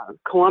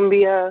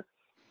Colombia,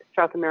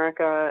 South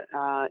America,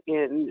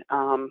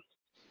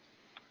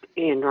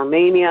 in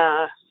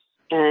Romania,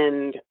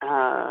 and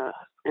I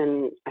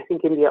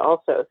think India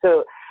also.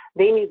 So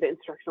they need the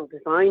instructional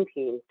design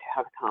team to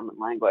have a common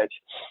language.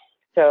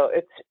 So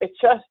it's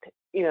just,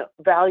 you know,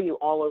 value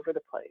all over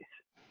the place.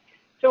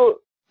 So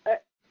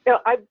you know,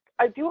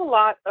 I do a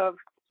lot of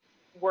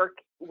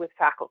work with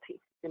faculty,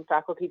 in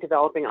faculty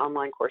developing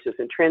online courses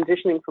and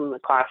transitioning from the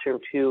classroom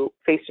to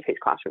face-to-face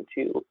classroom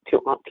to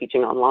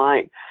teaching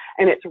online.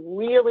 And it's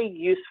really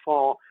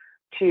useful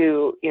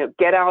to, you know,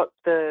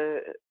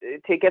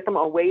 to get them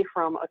away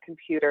from a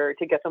computer,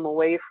 to get them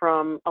away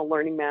from a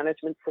learning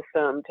management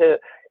system, to,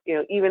 you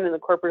know, even in the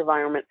corporate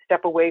environment,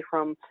 step away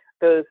from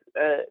those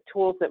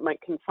tools that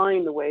might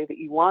confine the way that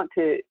you want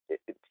to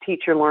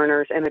teach your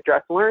learners and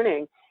address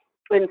learning,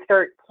 and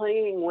start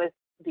playing with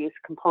these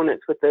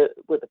components with the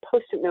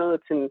Post-it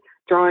notes and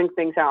drawing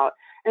things out.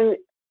 And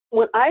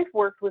when I've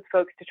worked with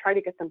folks to try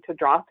to get them to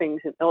draw things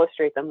and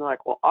illustrate them, they're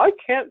like, well, I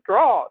can't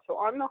draw, so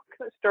I'm not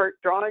going to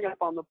start drawing up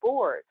on the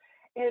board.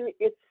 And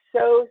it's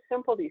so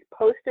simple. These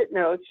Post-it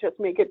notes just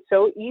make it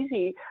so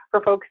easy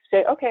for folks to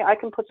say, okay, I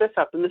can put this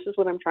up, and this is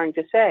what I'm trying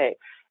to say.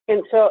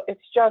 And so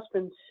it's just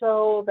been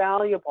so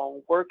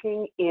valuable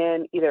working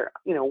in either,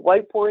 you know,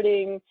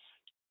 whiteboarding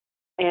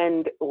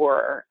and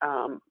or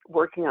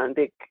working on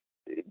big,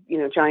 you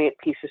know, giant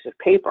pieces of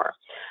paper.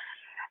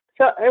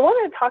 So I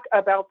want to talk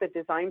about the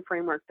design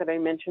framework that I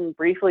mentioned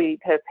briefly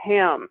to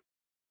Pam,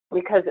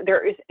 because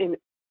there is an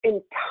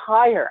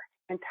entire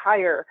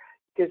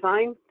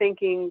design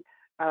thinking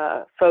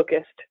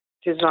focused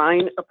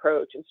design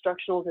approach,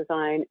 instructional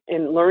design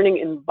and learning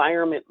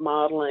environment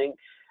modeling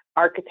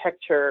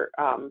architecture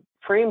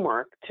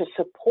framework to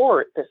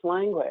support this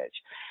language.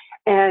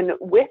 And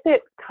with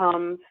it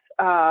comes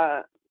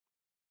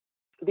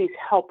these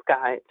help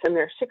guides, and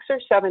there's 6 or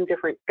 7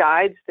 different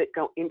guides that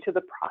go into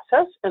the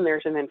process, and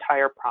there's an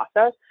entire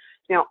process.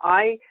 Now,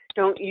 I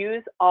don't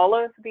use all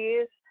of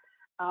these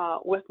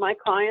with my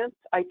clients.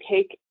 I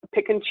pick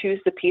and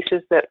choose the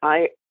pieces that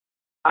I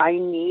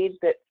need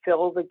that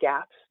fill the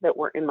gaps that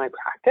were in my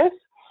practice.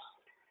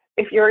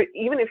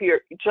 Even if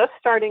you're just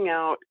starting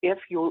out, if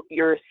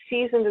you're a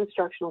seasoned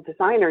instructional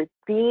designer,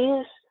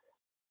 these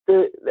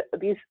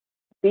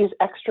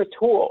extra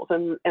tools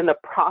and the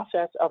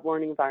process of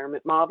learning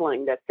environment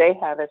modeling that they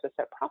have as a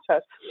set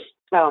process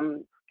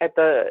at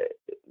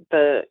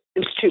the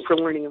Institute for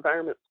Learning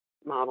Environment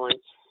Modeling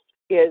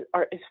is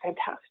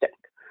fantastic.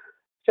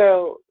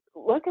 So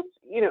look at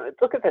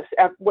this.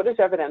 What is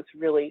evidence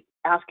really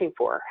asking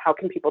for? How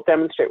can people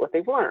demonstrate what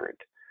they've learned?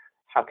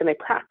 How can they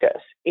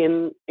practice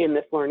in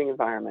this learning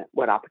environment?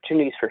 What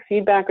opportunities for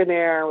feedback are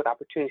there? What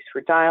opportunities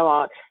for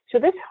dialogue? So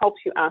this helps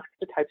you ask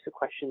the types of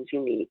questions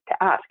you need to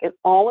ask. And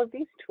all of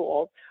these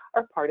tools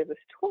are part of this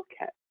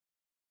toolkit,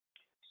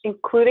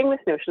 including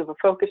this notion of a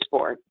focus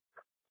board.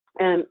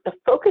 And the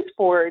focus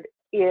board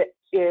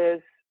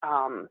is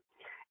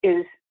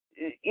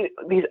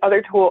these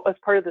other tools as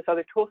part of this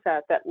other tool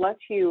set that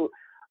lets you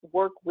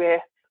work with,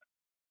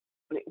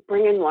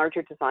 bring in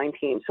larger design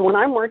teams. So when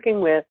I'm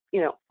working with, you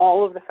know,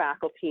 all of the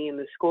faculty in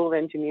the School of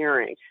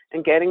Engineering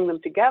and getting them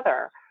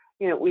together,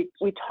 you know, we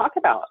talk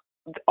about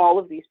all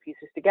of these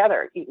pieces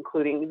together,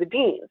 including the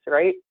deans,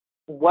 right?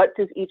 What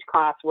does each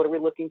class, what are we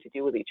looking to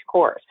do with each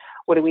course?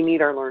 What do we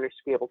need our learners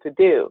to be able to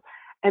do?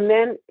 And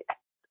then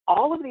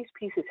all of these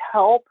pieces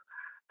help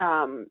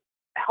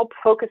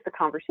focus the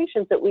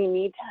conversations that we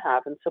need to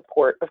have in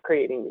support of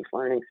creating these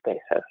learning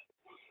spaces.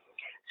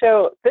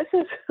 So this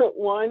is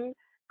one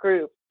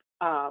group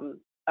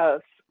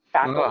of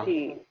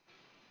faculty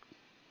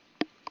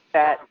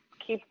that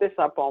keep this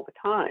up all the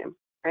time,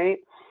 right?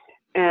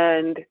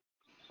 And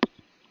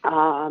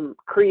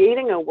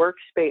creating a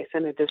workspace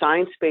and a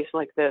design space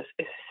like this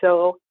is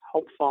so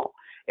helpful.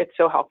 It's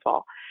so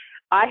helpful.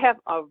 I have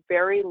a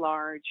very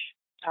large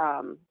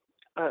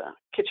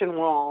kitchen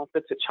wall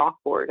that's a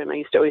chalkboard, and I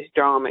used to always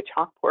draw on my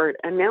chalkboard,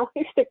 and now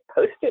I stick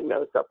Post-it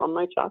notes up on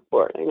my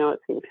chalkboard. I know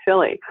it seems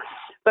silly,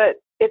 but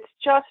it's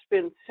just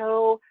been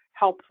so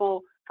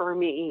helpful for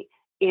me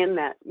in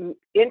that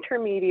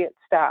intermediate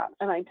step.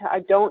 And I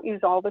don't use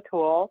all the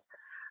tools,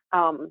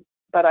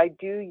 but I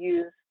do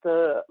use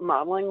the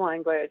modeling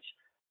language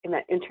in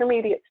that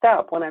intermediate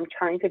step when I'm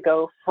trying to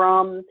go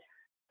from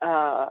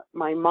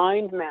my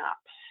mind maps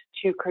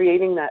to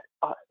creating that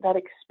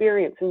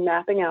experience and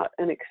mapping out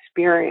an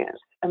experience.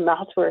 And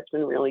that's where it's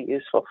been really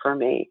useful for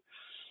me.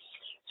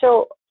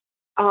 So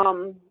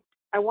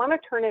I want to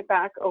turn it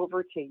back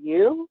over to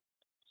you.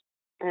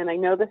 And I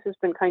know this has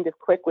been kind of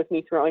quick with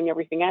me throwing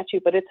everything at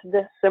you, but it's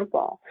this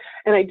simple.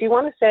 And I do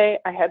want to say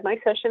I had my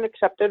session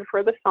accepted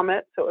for the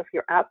summit. So if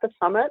you're at the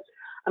summit,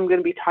 I'm going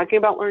to be talking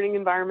about learning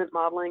environment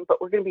modeling, but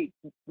we're going to be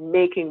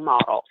making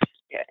models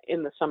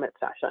in the summit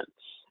session.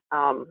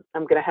 I'm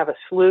going to have a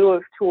slew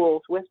of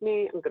tools with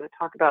me. I'm going to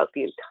talk about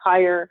the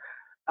entire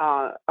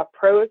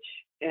approach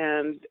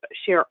and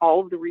share all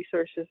of the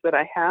resources that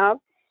I have.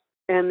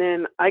 And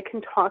then I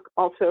can talk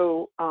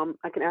also,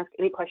 I can ask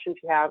any questions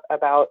you have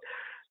about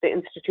the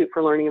Institute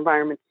for Learning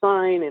Environment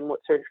Design and what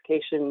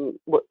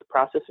the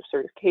process of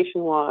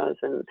certification was,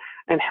 and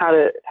how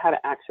to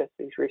access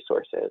these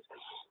resources.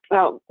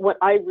 What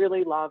I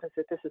really love is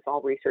that this is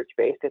all research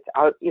based. It's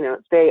out,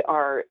 they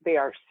are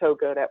so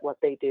good at what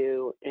they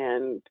do,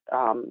 and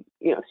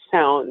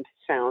sound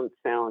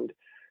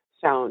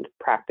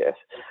practice.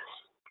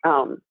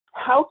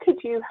 How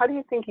do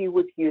you think you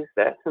would use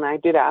this? And I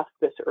did ask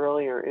this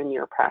earlier in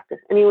your practice.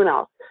 Anyone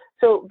else?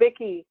 So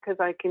Vicki, because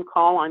I can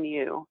call on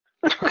you.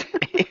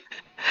 Okay.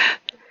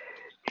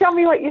 Tell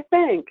me what you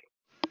think.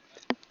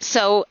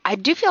 So I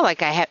do feel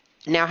like I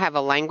now have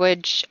a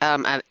language,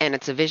 and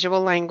it's a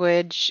visual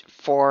language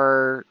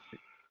for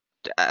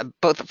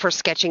both for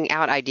sketching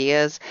out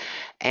ideas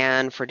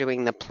and for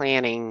doing the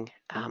planning.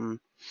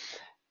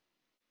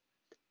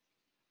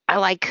 I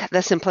like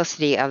the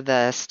simplicity of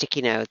the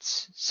sticky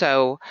notes.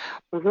 So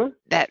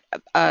that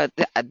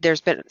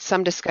there's been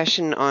some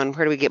discussion on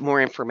where do we get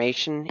more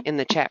information in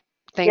the chat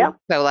thing. Yeah.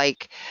 So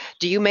like,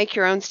 do you make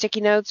your own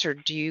sticky notes, or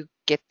do you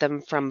get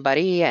them from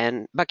Bucky?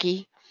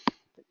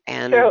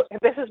 And so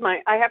this is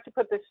I have to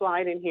put this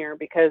slide in here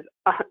because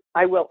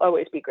I will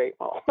always be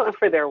grateful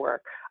for their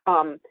work.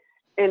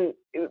 And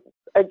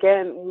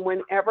again,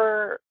 when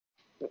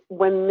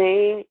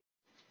they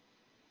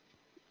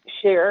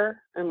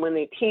share and when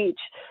they teach,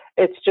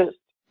 it's just,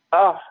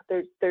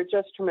 they're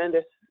just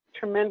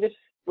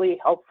tremendously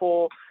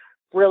helpful,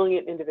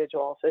 brilliant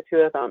individuals, the two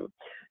of them.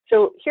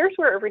 So here's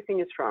where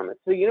everything is from. It's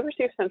the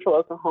University of Central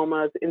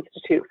Oklahoma's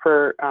Institute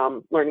for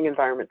Learning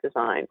Environment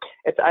Design.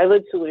 It's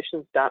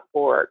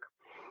eyelidsolutions.org.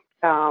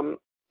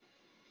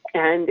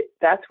 And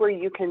that's where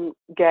you can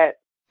get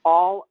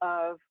all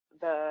of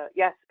the,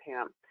 yes,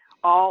 Pam,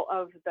 all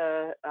of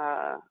the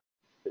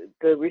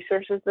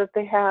resources that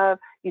they have.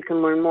 You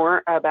can learn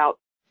more about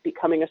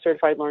becoming a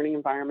certified learning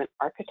environment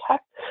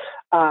architect.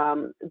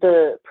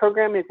 The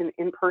program is an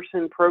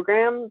in-person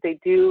program. They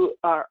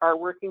are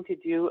working to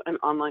do an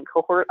online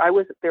cohort. I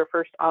was their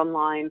first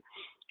online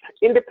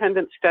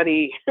independent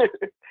study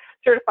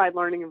certified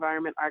learning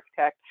environment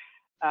architect,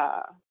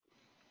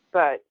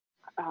 but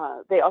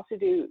they also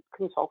do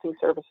consulting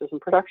services and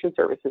production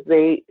services.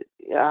 They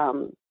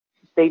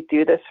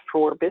do this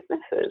for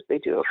businesses. They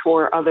do it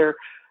for other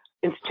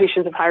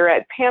institutions of higher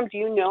ed. Pam, do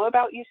you know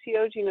about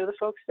UCO? Do you know the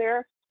folks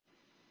there?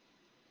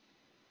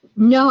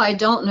 No, I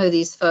don't know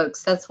these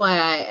folks. That's why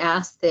I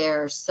asked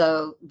there.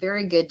 So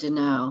very good to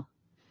know.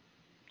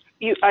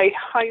 I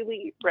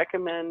highly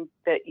recommend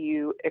that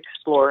you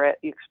explore it.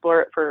 You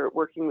explore it for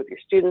working with your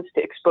students,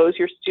 to expose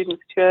your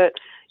students to it.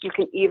 You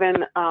can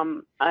even,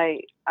 I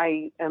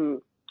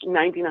am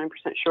 99%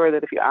 sure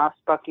that if you ask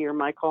Bucky or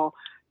Michael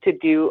to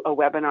do a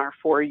webinar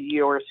for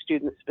your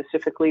students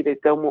specifically to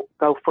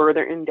go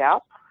further in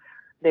depth,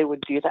 they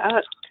would do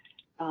that.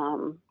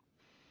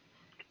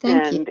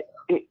 Thank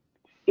you.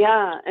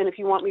 Yeah, and if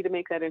you want me to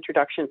make that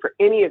introduction for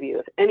any of you,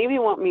 if any of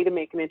you want me to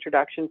make an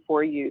introduction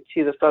for you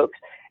to the folks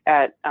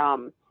at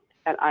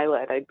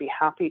ILED, I'd be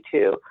happy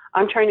to.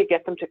 I'm trying to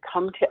get them to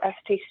come to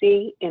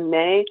STC in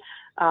May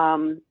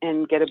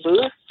and get a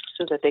booth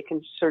so that they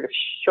can sort of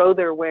show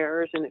their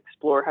wares and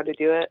explore how to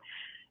do it,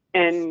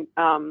 and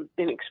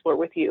explore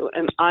with you.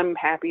 And I'm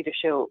happy to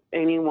show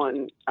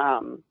anyone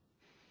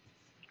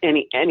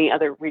any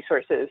other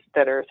resources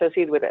that are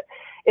associated with it.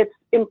 It's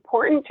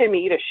important to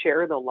me to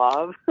share the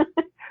love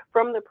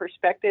from the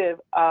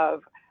perspective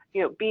of,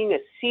 being a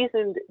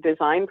seasoned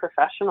design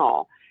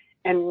professional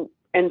and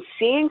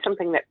seeing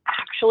something that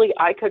actually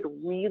I could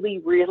really,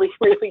 really,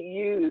 really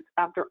use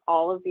after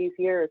all of these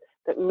years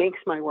that makes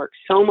my work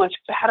so much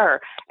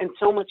better and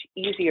so much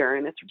easier.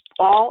 And it's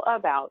all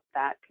about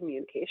that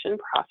communication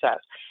process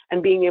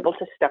and being able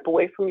to step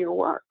away from your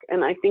work.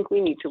 And I think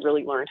we need to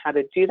really learn how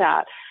to do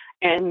that.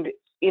 And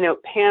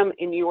Pam,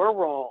 in your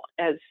role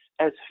as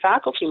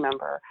faculty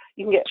member,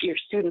 you can get your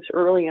students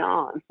early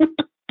on.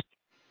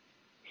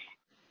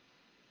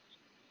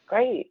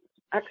 Great,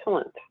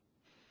 excellent.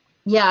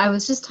 Yeah, I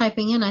was just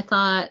typing in. I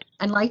thought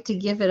I'd like to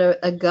give it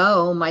a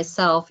go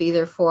myself,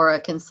 either for a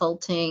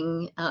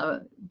consulting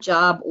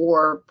job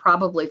or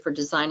probably for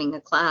designing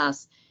a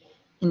class.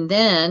 And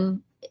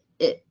then,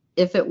 if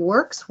if it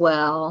works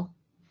well,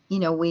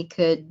 we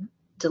could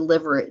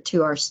deliver it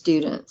to our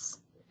students.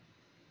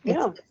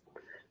 Yeah.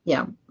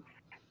 Yeah.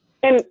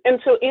 And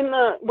so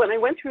when I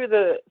went through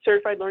the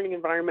Certified Learning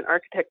Environment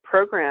Architect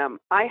program,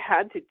 I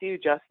had to do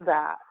just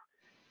that.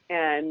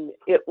 And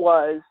it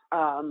was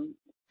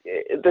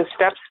the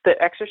steps,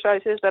 the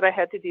exercises that I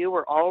had to do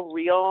were all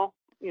real,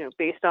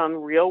 based on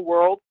real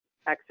world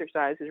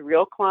exercises,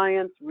 real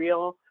clients,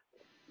 real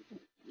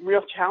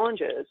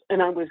challenges.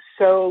 And I was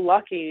so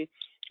lucky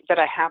that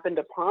I happened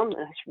upon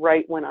this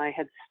right when I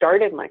had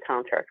started my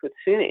contract with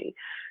SUNY.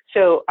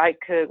 So I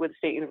could, with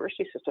State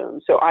University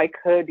System, so I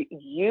could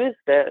use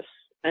this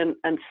and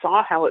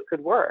saw how it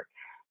could work.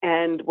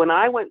 And when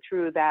I went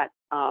through that,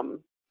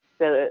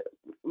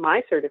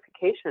 my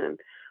certification,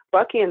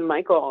 Bucky and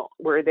Michael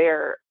were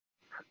there,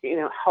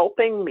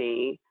 helping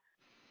me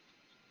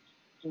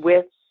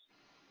with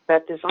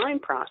that design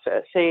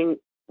process, saying,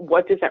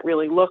 what does that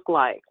really look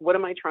like? What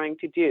am I trying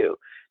to do?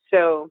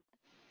 So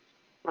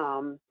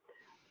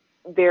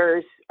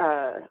there's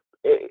what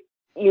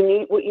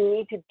you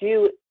need to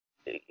do,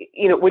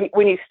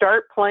 when you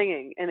start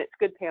playing, and it's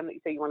good, Pam, that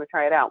you say you want to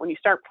try it out. When you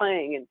start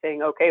playing and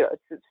saying, okay,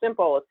 it's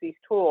simple, it's these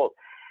tools,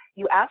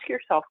 you ask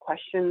yourself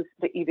questions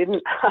that you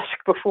didn't ask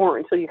before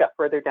until you got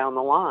further down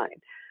the line.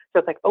 So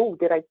it's like, oh,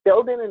 did I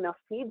build in enough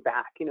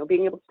feedback?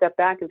 Being able to step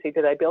back and say,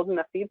 did I build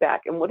enough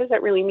feedback? And what does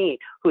that really mean?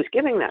 Who's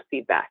giving that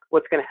feedback?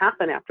 What's going to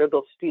happen after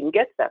the student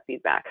gets that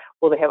feedback?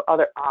 Will they have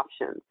other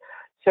options?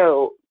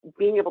 So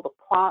being able to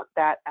plot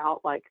that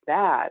out like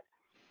that,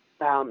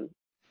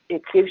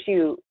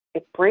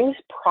 it brings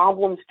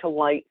problems to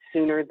light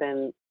sooner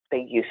than they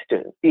used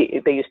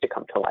to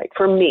come to light.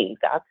 For me,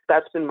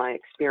 that's been my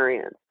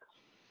experience.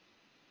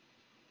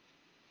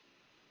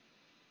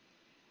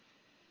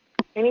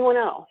 Anyone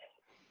else?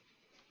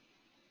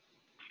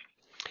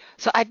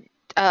 So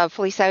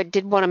Phylise, I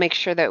did want to make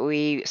sure that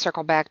we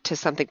circle back to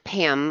something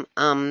Pam.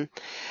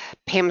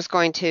 Pam's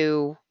going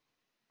to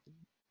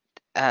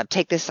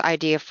take this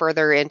idea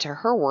further into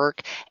her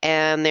work,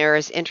 and there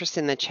is interest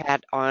in the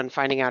chat on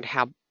finding out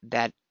how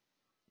that,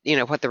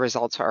 what the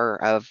results are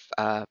of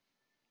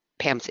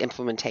Pam's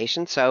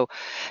implementation. So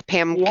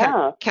Pam,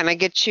 Yeah. can I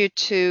get you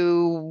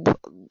to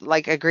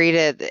agree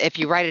to, if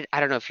you write it, I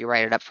don't know if you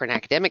write it up for an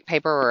academic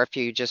paper or if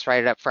you just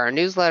write it up for our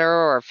newsletter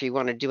or if you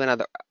want to do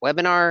another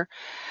webinar,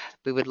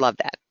 we would love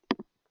that.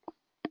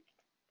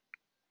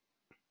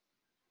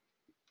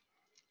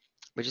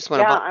 We just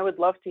want to I would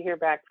love to hear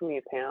back from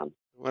you, Pam.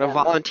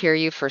 volunteer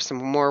you for some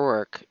more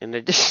work in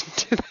addition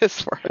to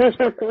this work.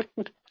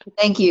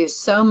 Thank you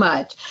so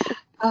much.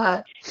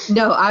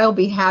 No, I'll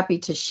be happy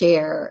to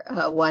share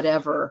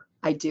whatever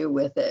I do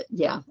with it.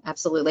 Yeah,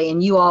 absolutely.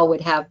 And you all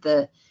would have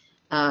the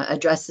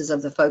addresses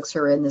of the folks who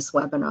are in this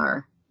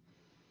webinar,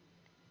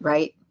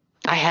 right?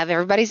 I have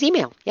everybody's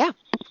email. Yeah.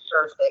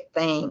 Perfect.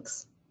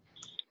 Thanks.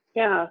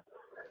 Yeah.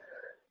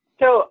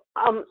 So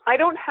I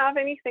don't have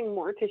anything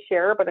more to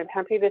share, but I'm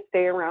happy to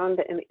stay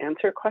around and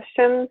answer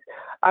questions.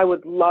 I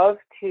would love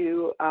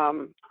to,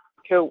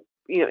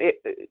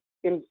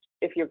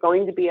 if you're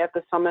going to be at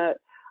the summit,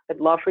 I'd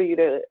love for you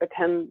to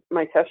attend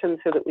my session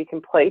so that we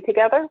can play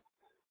together.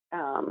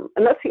 And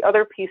that's the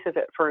other piece of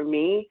it for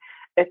me.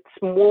 It's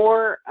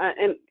more,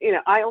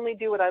 I only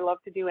do what I love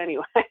to do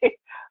anyway,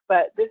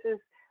 but this is,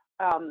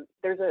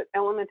 there's an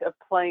element of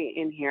play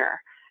in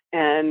here.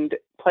 And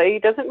play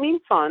doesn't mean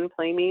fun.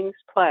 Play means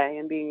play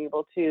and being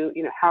able to,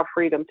 have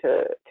freedom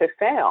to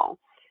fail.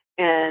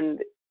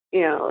 And,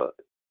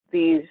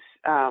 these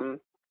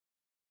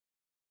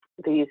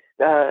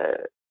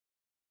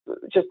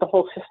just the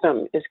whole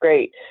system is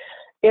great.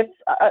 If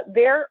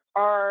there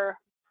are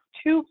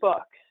 2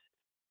 books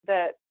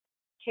that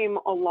came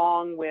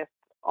along with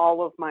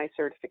all of my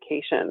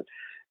certification,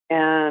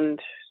 and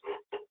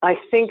I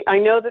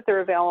know that they're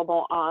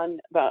available on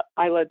the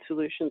iLED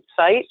Solutions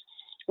site.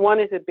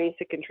 One is a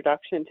basic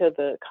introduction to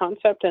the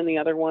concept, and the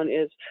other one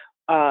is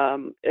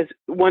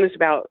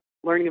about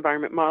learning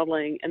environment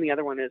modeling, and the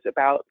other one is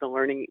about the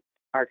learning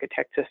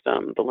architect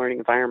system, the learning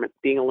environment,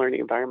 being a learning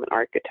environment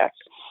architect.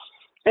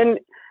 And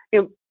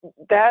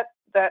that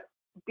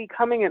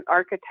becoming an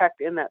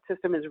architect in that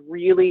system is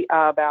really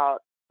about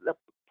the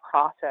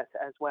process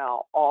as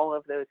well. All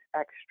of those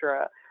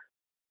extra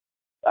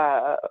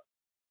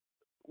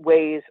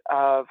ways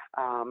of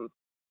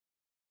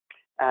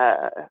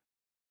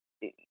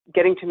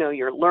getting to know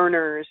your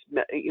learners,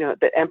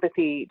 the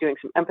empathy, doing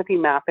some empathy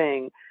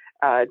mapping,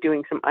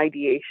 doing some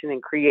ideation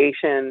and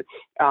creation,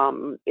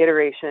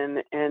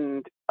 iteration,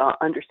 and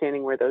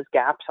understanding where those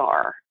gaps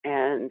are.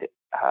 And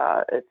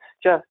it's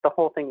just, the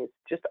whole thing is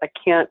just, I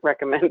can't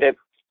recommend it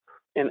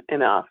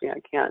enough.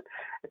 I can't.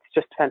 It's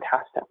just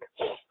fantastic.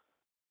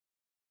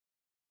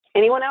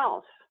 Anyone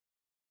else?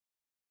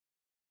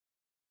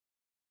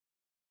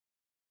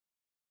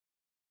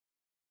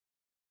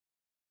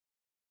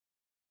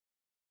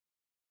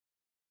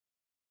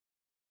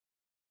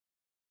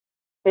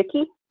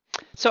 Vicki?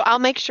 So I'll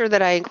make sure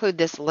that I include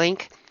this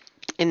link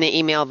in the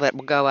email that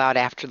will go out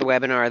after the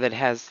webinar that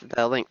has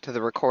the link to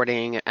the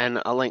recording and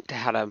a link to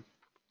how to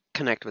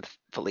connect with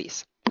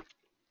Phylise.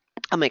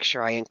 I'll make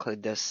sure I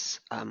include this,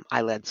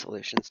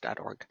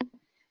 iledsolutions.org.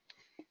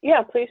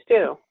 Yeah, please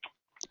do.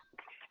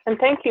 And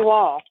thank you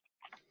all.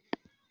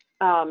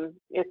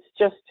 It's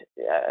just,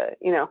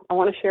 I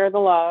want to share the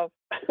love.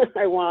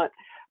 I want,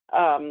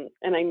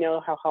 and I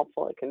know how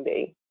helpful it can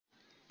be.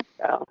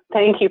 So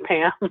thank you,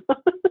 Pam.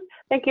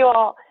 Thank you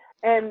all.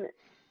 And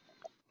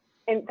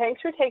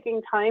thanks for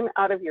taking time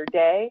out of your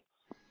day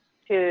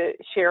to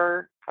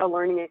share a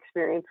learning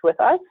experience with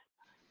us.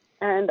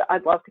 And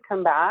I'd love to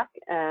come back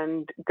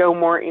and go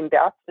more in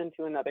depth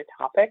into another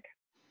topic.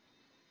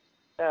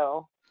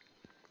 So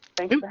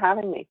thanks for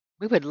having me.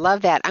 We would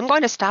love that. I'm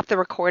going to stop the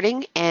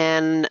recording,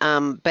 and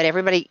but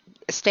everybody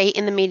stay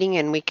in the meeting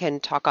and we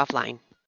can talk offline.